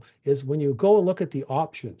helpful is when you go and look at the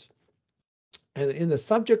options. And in the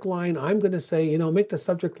subject line, I'm going to say, make the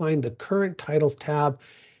subject line the current titles tab,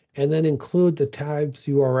 and then include the tab's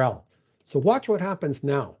URL. So watch what happens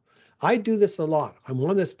now. I do this a lot. I'm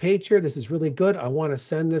on this page here. This is really good. I want to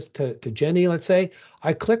send this to Jenny, let's say.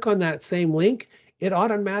 I click on that same link. It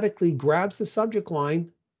automatically grabs the subject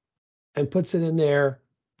line and puts it in there,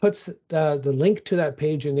 puts the link to that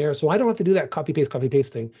page in there. So I don't have to do that copy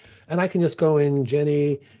paste thing. And I can just go in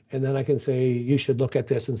Jenny, and then I can say, you should look at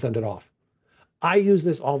this and send it off. I use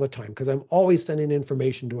this all the time because I'm always sending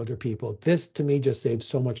information to other people. This to me just saves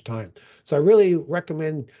so much time. So I really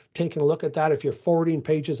recommend taking a look at that. If you're forwarding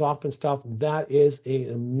pages off and stuff, that is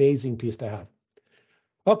an amazing piece to have.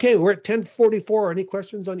 Okay, we're at 10:44. Any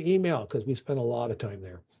questions on email? Because we spent a lot of time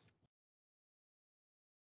there.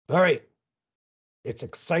 All right. It's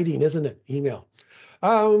exciting, isn't it? Email.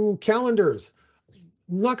 Calendars.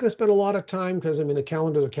 I'm not going to spend a lot of time because the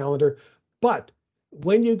calendar's a calendar, but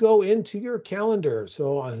when you go into your calendar,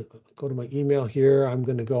 so I go to my email here, I'm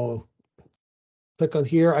going to go click on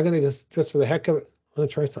here. I'm going to just for the heck of it, I'm going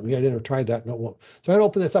to try something. Yeah, I didn't try that. No, won't. So I'm going to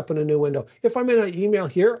open this up in a new window. If I'm in an email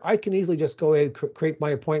here, I can easily just go ahead and create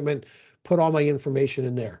my appointment, put all my information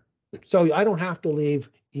in there. So I don't have to leave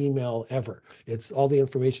email ever. It's all the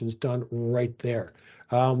information is done right there.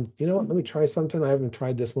 You know what? Let me try something. I haven't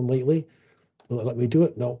tried this one lately. Will it let me do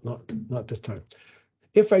it? No, not this time.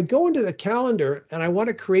 If I go into the calendar and I want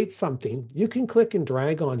to create something, you can click and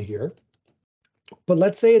drag on here. But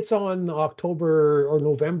let's say it's on October or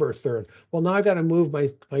November 3rd. Well, now I've got to move my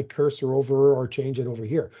cursor over or change it over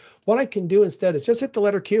here. What I can do instead is just hit the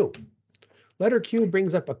letter Q. Letter Q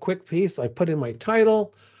brings up a quick piece. I put in my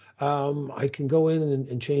title. I can go in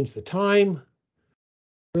and change the time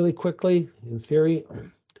really quickly, in theory,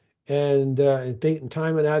 and date and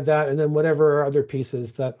time, and add that, and then whatever other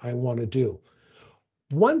pieces that I want to do.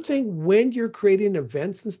 One thing when you're creating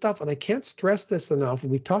events and stuff, and I can't stress this enough,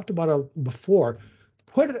 we talked about it before,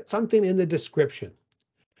 put something in the description.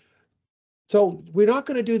 So we're not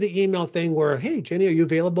going to do the email thing where, hey, Jenny, are you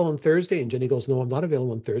available on Thursday? And Jenny goes, no, I'm not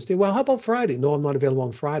available on Thursday. Well, how about Friday? No, I'm not available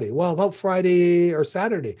on Friday. Well, how about Friday or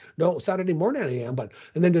Saturday? No, Saturday morning I am, and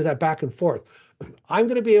then there's that back and forth. I'm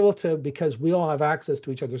going to be able to, because we all have access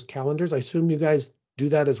to each other's calendars. I assume you guys do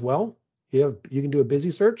that as well. You can do a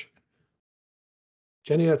busy search.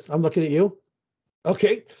 Jenny, I'm looking at you.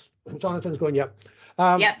 Okay, Jonathan's going, yep.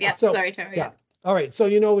 Yep. So, sorry, Trevor. Yeah. All right. So,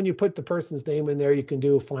 when you put the person's name in there, you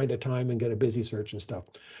can find a time and get a busy search and stuff.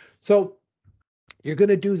 So you're going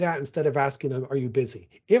to do that instead of asking them, are you busy?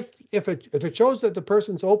 If it shows that the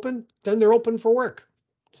person's open, then they're open for work.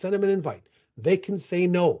 Send them an invite. They can say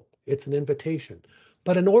no. It's an invitation.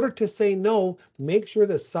 But in order to say no, make sure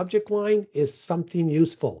the subject line is something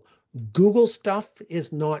useful. Google stuff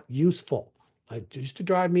is not useful. It used to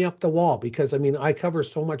drive me up the wall because, I cover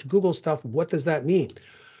so much Google stuff. What does that mean?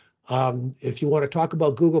 If you want to talk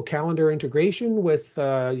about Google Calendar integration with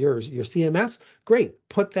your CMS, great,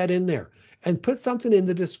 put that in there and put something in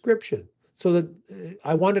the description so that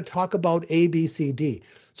I want to talk about A, B, C, D.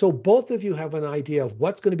 So both of you have an idea of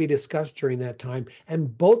what's going to be discussed during that time,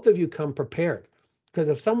 and both of you come prepared. Because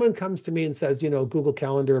if someone comes to me and says, Google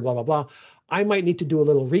Calendar, blah, blah, blah, I might need to do a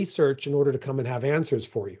little research in order to come and have answers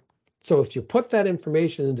for you. So if you put that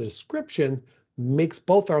information in the description, makes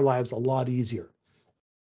both our lives a lot easier.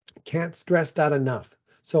 Can't stress that enough.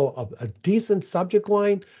 So a decent subject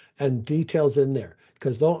line and details in there,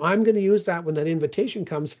 because though I'm going to use that when that invitation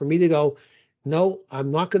comes for me to go, no,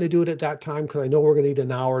 I'm not going to do it at that time because I know we're going to need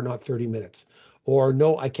an hour, not 30 minutes. Or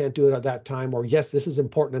no, I can't do it at that time. Or yes, this is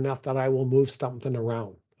important enough that I will move something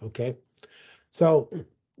around. Okay. So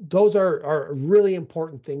those are really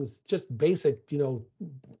important things, just basic, do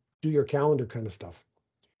your calendar kind of stuff.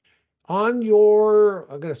 On your,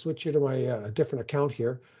 I'm going to switch you to my different account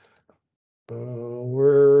here.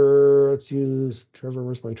 Let's use Trevor.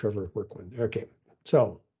 Where's my Trevor work one? Okay,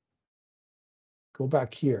 so go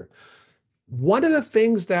back here. One of the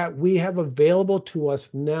things that we have available to us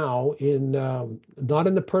now in not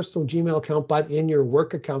in the personal Gmail account, but in your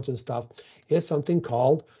work accounts and stuff, is something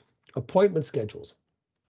called appointment schedules.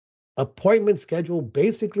 Appointment schedule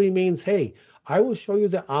basically means, hey, I will show you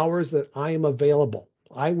the hours that I am available.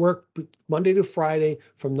 I work Monday to Friday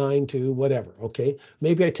from 9 to whatever, okay?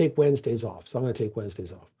 Maybe I take Wednesdays off, so I'm going to take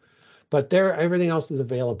Wednesdays off. But there, everything else is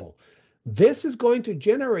available. This is going to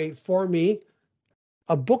generate for me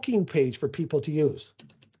a booking page for people to use.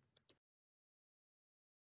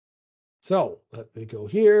 So let me go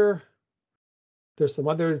here. There's some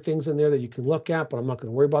other things in there that you can look at, but I'm not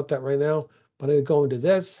going to worry about that right now. But I'm going to go into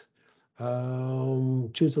this.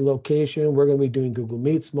 Choose a location. We're going to be doing Google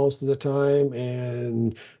Meets most of the time,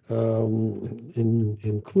 and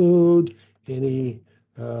include any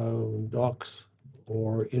docs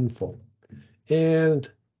or info, and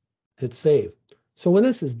hit save. So when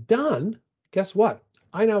this is done, guess what?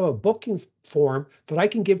 I now have a booking form that I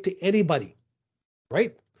can give to anybody,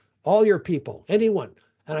 right? All your people, anyone.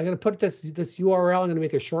 And I'm going to put this URL, I'm going to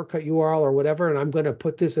make a shortcut URL or whatever, and I'm going to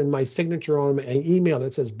put this in my signature on an email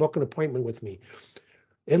that says book an appointment with me.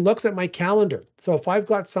 It looks at my calendar. So if I've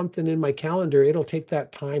got something in my calendar, it'll take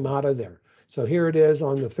that time out of there. So here it is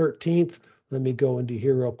on the 13th. Let me go into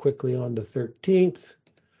here real quickly on the 13th,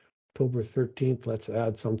 October 13th. Let's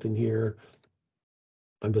add something here.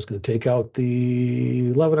 I'm just going to take out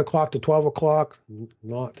the 11 o'clock to 12 o'clock,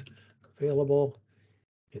 not available.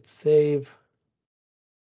 Hit save.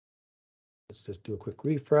 Let's just do a quick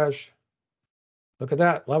refresh. Look at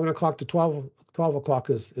that, 11 o'clock to 12 o'clock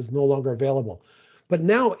is no longer available. But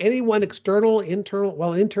now anyone external, internal,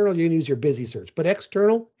 well, internal, you can use your busy search, but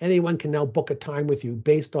external, anyone can now book a time with you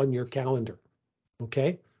based on your calendar.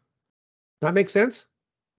 Okay? That makes sense?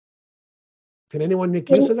 Can anyone make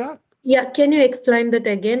use of that? Yeah, can you explain that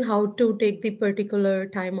again, how to take the particular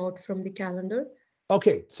time out from the calendar?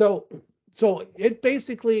 Okay, so it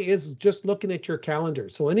basically is just looking at your calendar.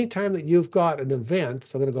 So anytime that you've got an event,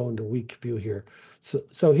 so I'm going to go into week view here.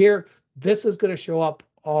 So here, this is going to show up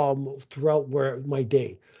throughout my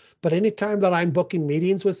day. But anytime that I'm booking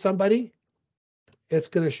meetings with somebody, it's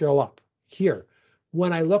going to show up here.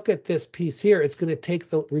 When I look at this piece here, it's going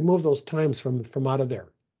to remove those times from out of there.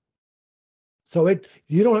 So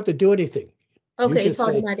you don't have to do anything. Okay, it's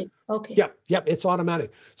automatic. Okay. Yep, it's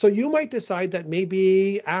automatic. So you might decide that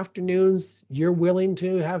maybe afternoons you're willing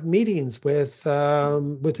to have meetings with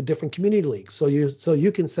the different community leagues. So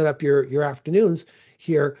you can set up your afternoons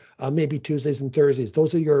here, maybe Tuesdays and Thursdays.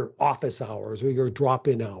 Those are your office hours or your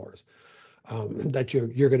drop-in hours that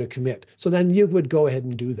you're going to commit. So then you would go ahead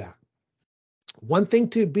and do that. One thing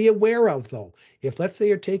to be aware of, though, if let's say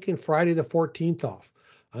you're taking Friday the 14th off,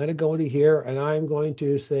 I'm going to go into here and I'm going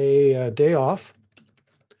to say day off,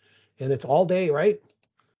 and it's all day, right?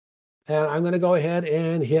 And I'm going to go ahead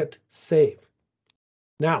and hit save.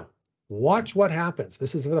 Now, watch what happens.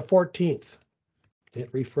 This is for the 14th. Hit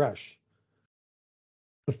refresh.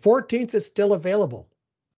 The 14th is still available.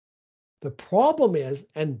 The problem is,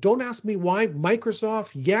 and don't ask me why,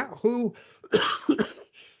 Microsoft, Yahoo,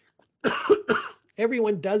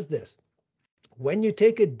 everyone does this. When you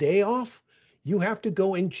take a day off, you have to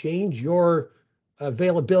go and change your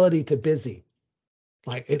availability to busy.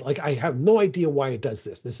 Like I have no idea why it does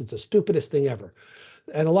this. This is the stupidest thing ever.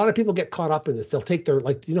 And a lot of people get caught up in this. They'll take their,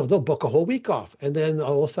 they'll book a whole week off, and then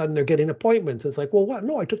all of a sudden they're getting appointments. It's like, well, what?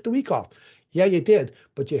 No, I took the week off. Yeah, you did,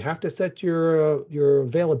 but you have to set your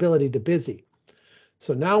availability to busy.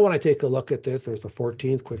 So now when I take a look at this, there's the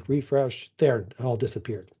 14th, quick refresh, there, it all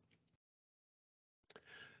disappeared.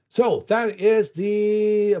 So that is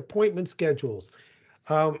the appointment schedules.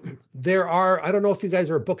 There are, I don't know if you guys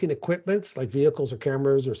are booking equipments like vehicles or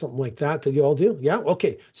cameras or something like that you all do. Yeah,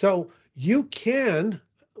 okay. So you can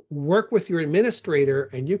work with your administrator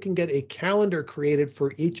and you can get a calendar created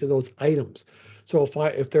for each of those items. So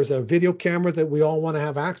if there's a video camera that we all want to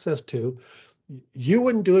have access to, you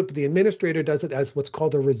wouldn't do it, but the administrator does it as what's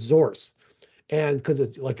called a resource. And because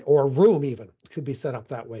it's or a room even could be set up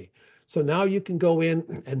that way. So now you can go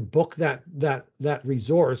in and book that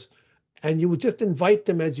resource, and you would just invite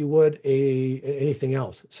them as you would anything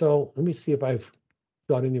else. So let me see if I've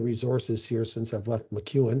got any resources here since I've left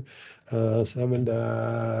McEwen.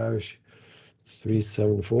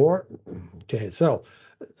 7-374. Okay, so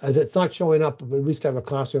it's not showing up, but at least I have a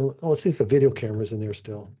classroom. Oh, let's see if the video camera's in there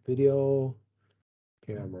still. Video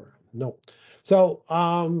camera. No. So,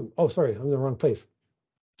 oh, sorry, I'm in the wrong place.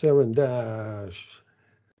 7 dash.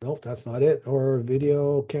 Nope, that's not it. Or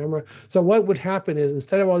video camera. So what would happen is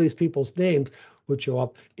instead of all these people's names would show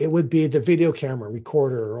up, it would be the video camera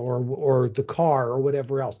recorder or the car or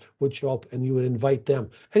whatever else would show up, and you would invite them.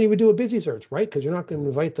 And you would do a busy search, right? Because you're not going to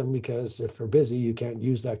invite them, because if they're busy, you can't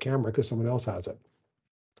use that camera because someone else has it.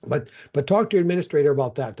 But talk to your administrator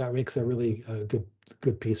about that. That makes a really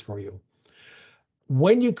good piece for you.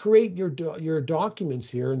 When you create your documents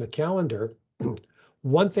here in the calendar,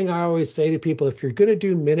 one thing I always say to people, if you're going to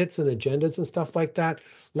do minutes and agendas and stuff like that,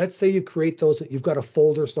 let's say you create those, you've got a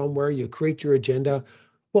folder somewhere, you create your agenda,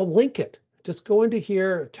 well, link it. Just go into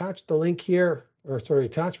here, attach the link here, or sorry,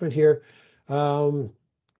 attachment here.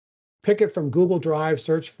 Pick it from Google Drive,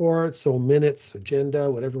 search for it. So minutes, agenda,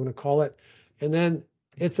 whatever you want to call it. And then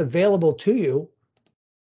it's available to you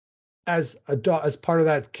as part of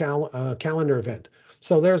that calendar event.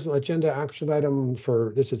 So there's an agenda action item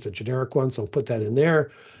for, this is a generic one, so put that in there.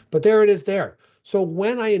 But there it is there. So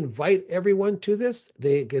when I invite everyone to this,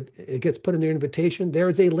 it gets put in their invitation. There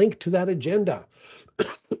is a link to that agenda.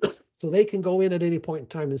 So they can go in at any point in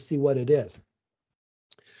time and see what it is.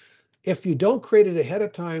 If you don't create it ahead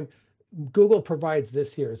of time, Google provides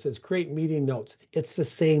this here. It says create meeting notes. It's the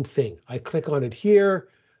same thing. I click on it here.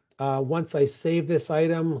 Once I save this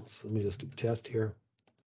item, so let me just do a test here.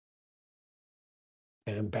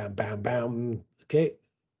 And bam, bam, bam. Okay,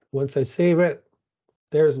 once I save it,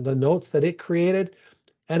 there's the notes that it created,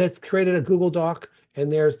 and it's created a Google Doc,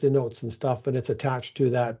 and there's the notes and stuff, and it's attached to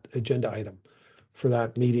that agenda item for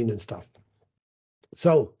that meeting and stuff.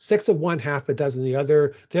 So 6 of one, half a dozen the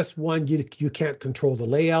other. This one, you can't control the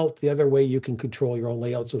layout. The other way, you can control your own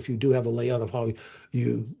layout. So if you do have a layout of how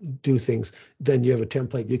you do things, then you have a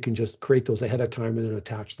template. You can just create those ahead of time and then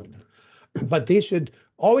attach them. But these should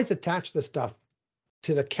always attach the stuff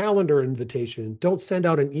to the calendar invitation. Don't send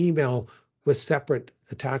out an email with separate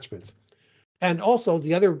attachments. And also,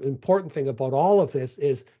 the other important thing about all of this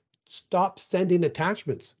is stop sending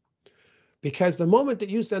attachments. Because the moment that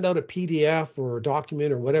you send out a PDF or a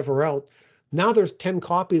document or whatever else, now there's 10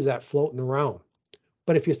 copies of that floating around.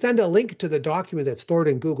 But if you send a link to the document that's stored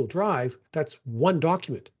in Google Drive, that's one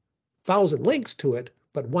document. 1,000 links to it,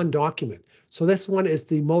 but one document. So this one is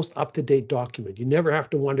the most up-to-date document. You never have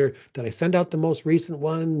to wonder, did I send out the most recent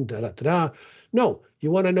one? Da, da, da, da. No, you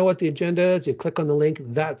want to know what the agenda is, you click on the link.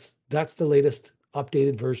 That's the latest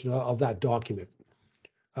updated version of that document.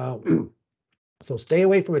 So stay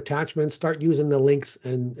away from attachments, start using the links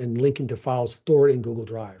and linking to files stored in Google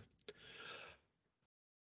Drive.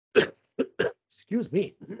 Excuse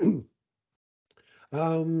me. I'm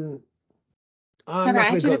Trevor, not I going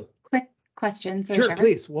actually to have go. a quick question. Sorry, Sure, Trevor.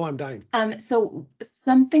 please. Well, I'm dying. So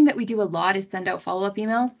something that we do a lot is send out follow-up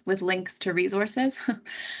emails with links to resources.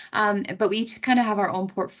 But we each kind of have our own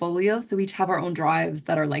portfolio. So we each have our own drives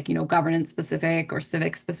that are like, governance specific or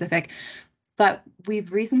civic specific. But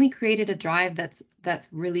we've recently created a drive that's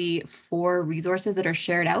really for resources that are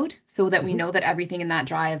shared out, so that we know that everything in that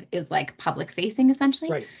drive is like public facing,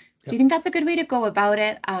 essentially. Right. Yep. Do you think that's a good way to go about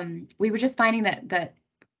it? We were just finding that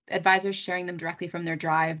advisors sharing them directly from their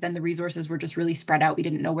drive, then the resources were just really spread out. We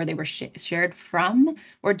didn't know where they were shared from.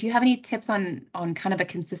 Or do you have any tips on kind of a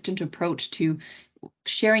consistent approach to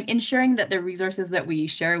ensuring that the resources that we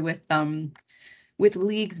share with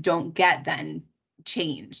leagues don't get then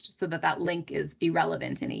changed, so that link is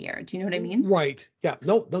irrelevant in a year? Do you know what I mean? Right. Yeah.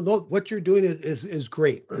 No. What you're doing is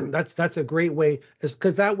great. That's a great way,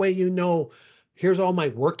 because that way here's all my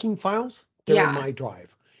working files. They're in my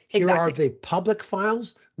drive. Here are the public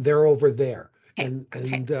files. They're over there. Okay.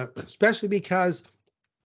 And especially because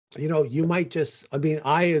you might just,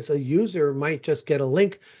 I as a user might just get a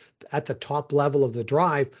link at the top level of the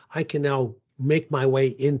drive. I can now make my way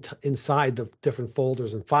inside the different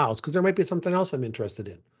folders and files, because there might be something else I'm interested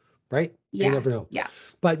in, right? Yeah. You never know. Yeah.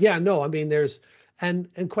 But yeah, no, there's, and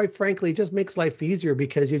quite frankly, it just makes life easier,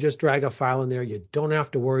 because you just drag a file in there. You don't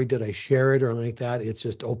have to worry, did I share it or like that? It's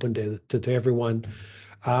just open to everyone.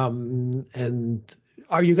 And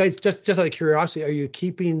are you guys, just out of curiosity, are you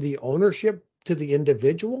keeping the ownership to the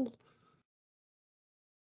individual?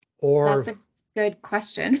 Or that's a good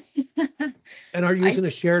question. And are you using a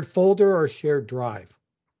shared folder or a shared drive?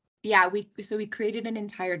 Yeah, we created an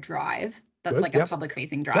entire drive that's Good. like Yep. a public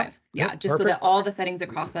facing drive. Yep. Yeah, just so Perfect. that all the settings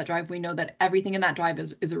across that drive, we know that everything in that drive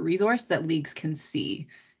is a resource that leagues can see.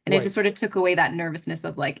 And it just sort of took away that nervousness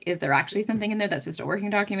of like, is there actually something in there that's just a working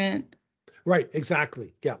document? Right,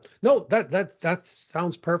 exactly. Yeah. No, that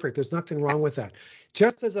sounds perfect. There's nothing wrong with that.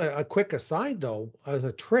 Just as a quick aside, though, as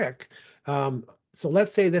a trick, so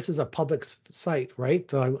let's say this is a public site, right?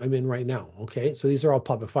 That I'm in right now. Okay, so these are all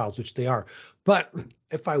public files, which they are. But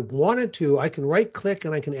if I wanted to, I can right click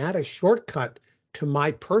and I can add a shortcut to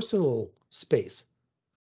my personal space,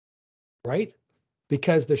 right?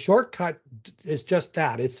 Because the shortcut is just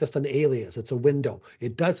that. It's just an alias. It's a window.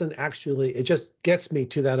 It doesn't actually, it just gets me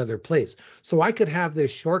to that other place. So I could have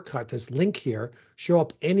this shortcut, this link here, show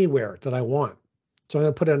up anywhere that I want. So I'm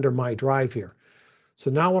going to put it under my drive here. So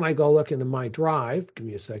now when I go look into my drive, give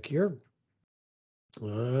me a sec here.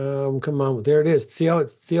 Come on, there it is. See how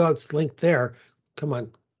it's linked there? Come on.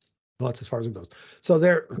 Well, that's as far as it goes. So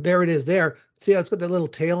there it is there. See how it's got that little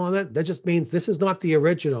tail on it? That just means this is not the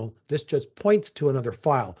original. This just points to another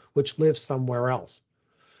file, which lives somewhere else.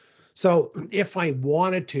 So if I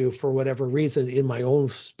wanted to, for whatever reason, in my own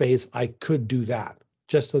space, I could do that,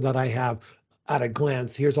 just so that I have, at a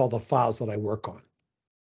glance, here's all the files that I work on,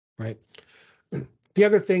 right? The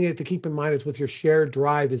other thing to keep in mind is with your shared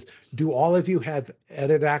drive is, do all of you have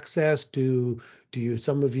edit access? Do you,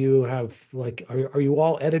 some of you have, like, are you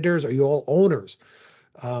all editors? Are you all owners?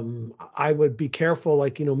 I would be careful,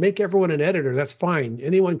 like, make everyone an editor. That's fine.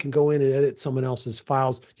 Anyone can go in and edit someone else's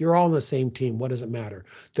files. You're all on the same team. What does it matter?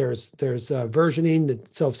 There's versioning.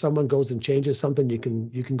 So if someone goes and changes something, you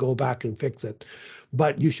can go back and fix it.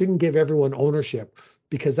 But you shouldn't give everyone ownership,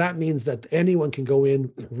 because that means that anyone can go in,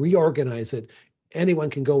 reorganize it. Anyone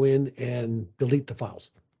can go in and delete the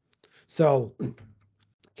files. So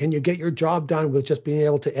can you get your job done with just being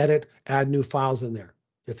able to edit, add new files in there?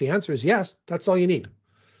 If the answer is yes, that's all you need.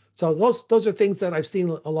 So those are things that I've seen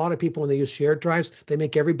a lot of people when they use shared drives. They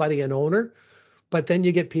make everybody an owner, but then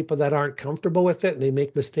you get people that aren't comfortable with it and they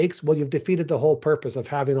make mistakes. Well, you've defeated the whole purpose of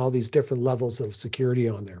having all these different levels of security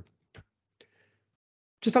on there.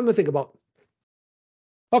 Just something to think about.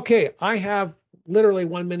 Okay, I have literally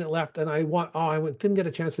 1 minute left, and I didn't get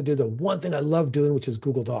a chance to do the one thing I love doing, which is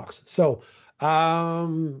Google Docs. So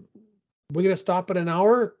we're gonna stop at an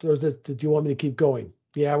hour, or do you want me to keep going?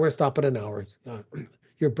 Yeah, we're gonna stop at an hour.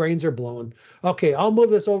 Your brains are blown. Okay, I'll move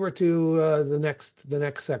this over to the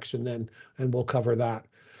next section then, and we'll cover that,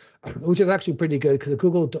 which is actually pretty good,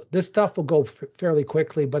 because this stuff will go fairly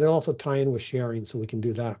quickly, but it'll also tie in with sharing, so we can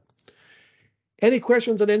do that. Any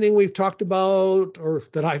questions on anything we've talked about or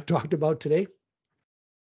that I've talked about today?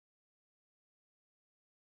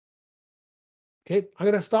 Okay, I'm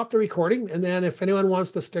going to stop the recording, and then if anyone wants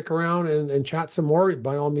to stick around and chat some more,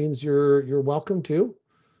 by all means, you're welcome to.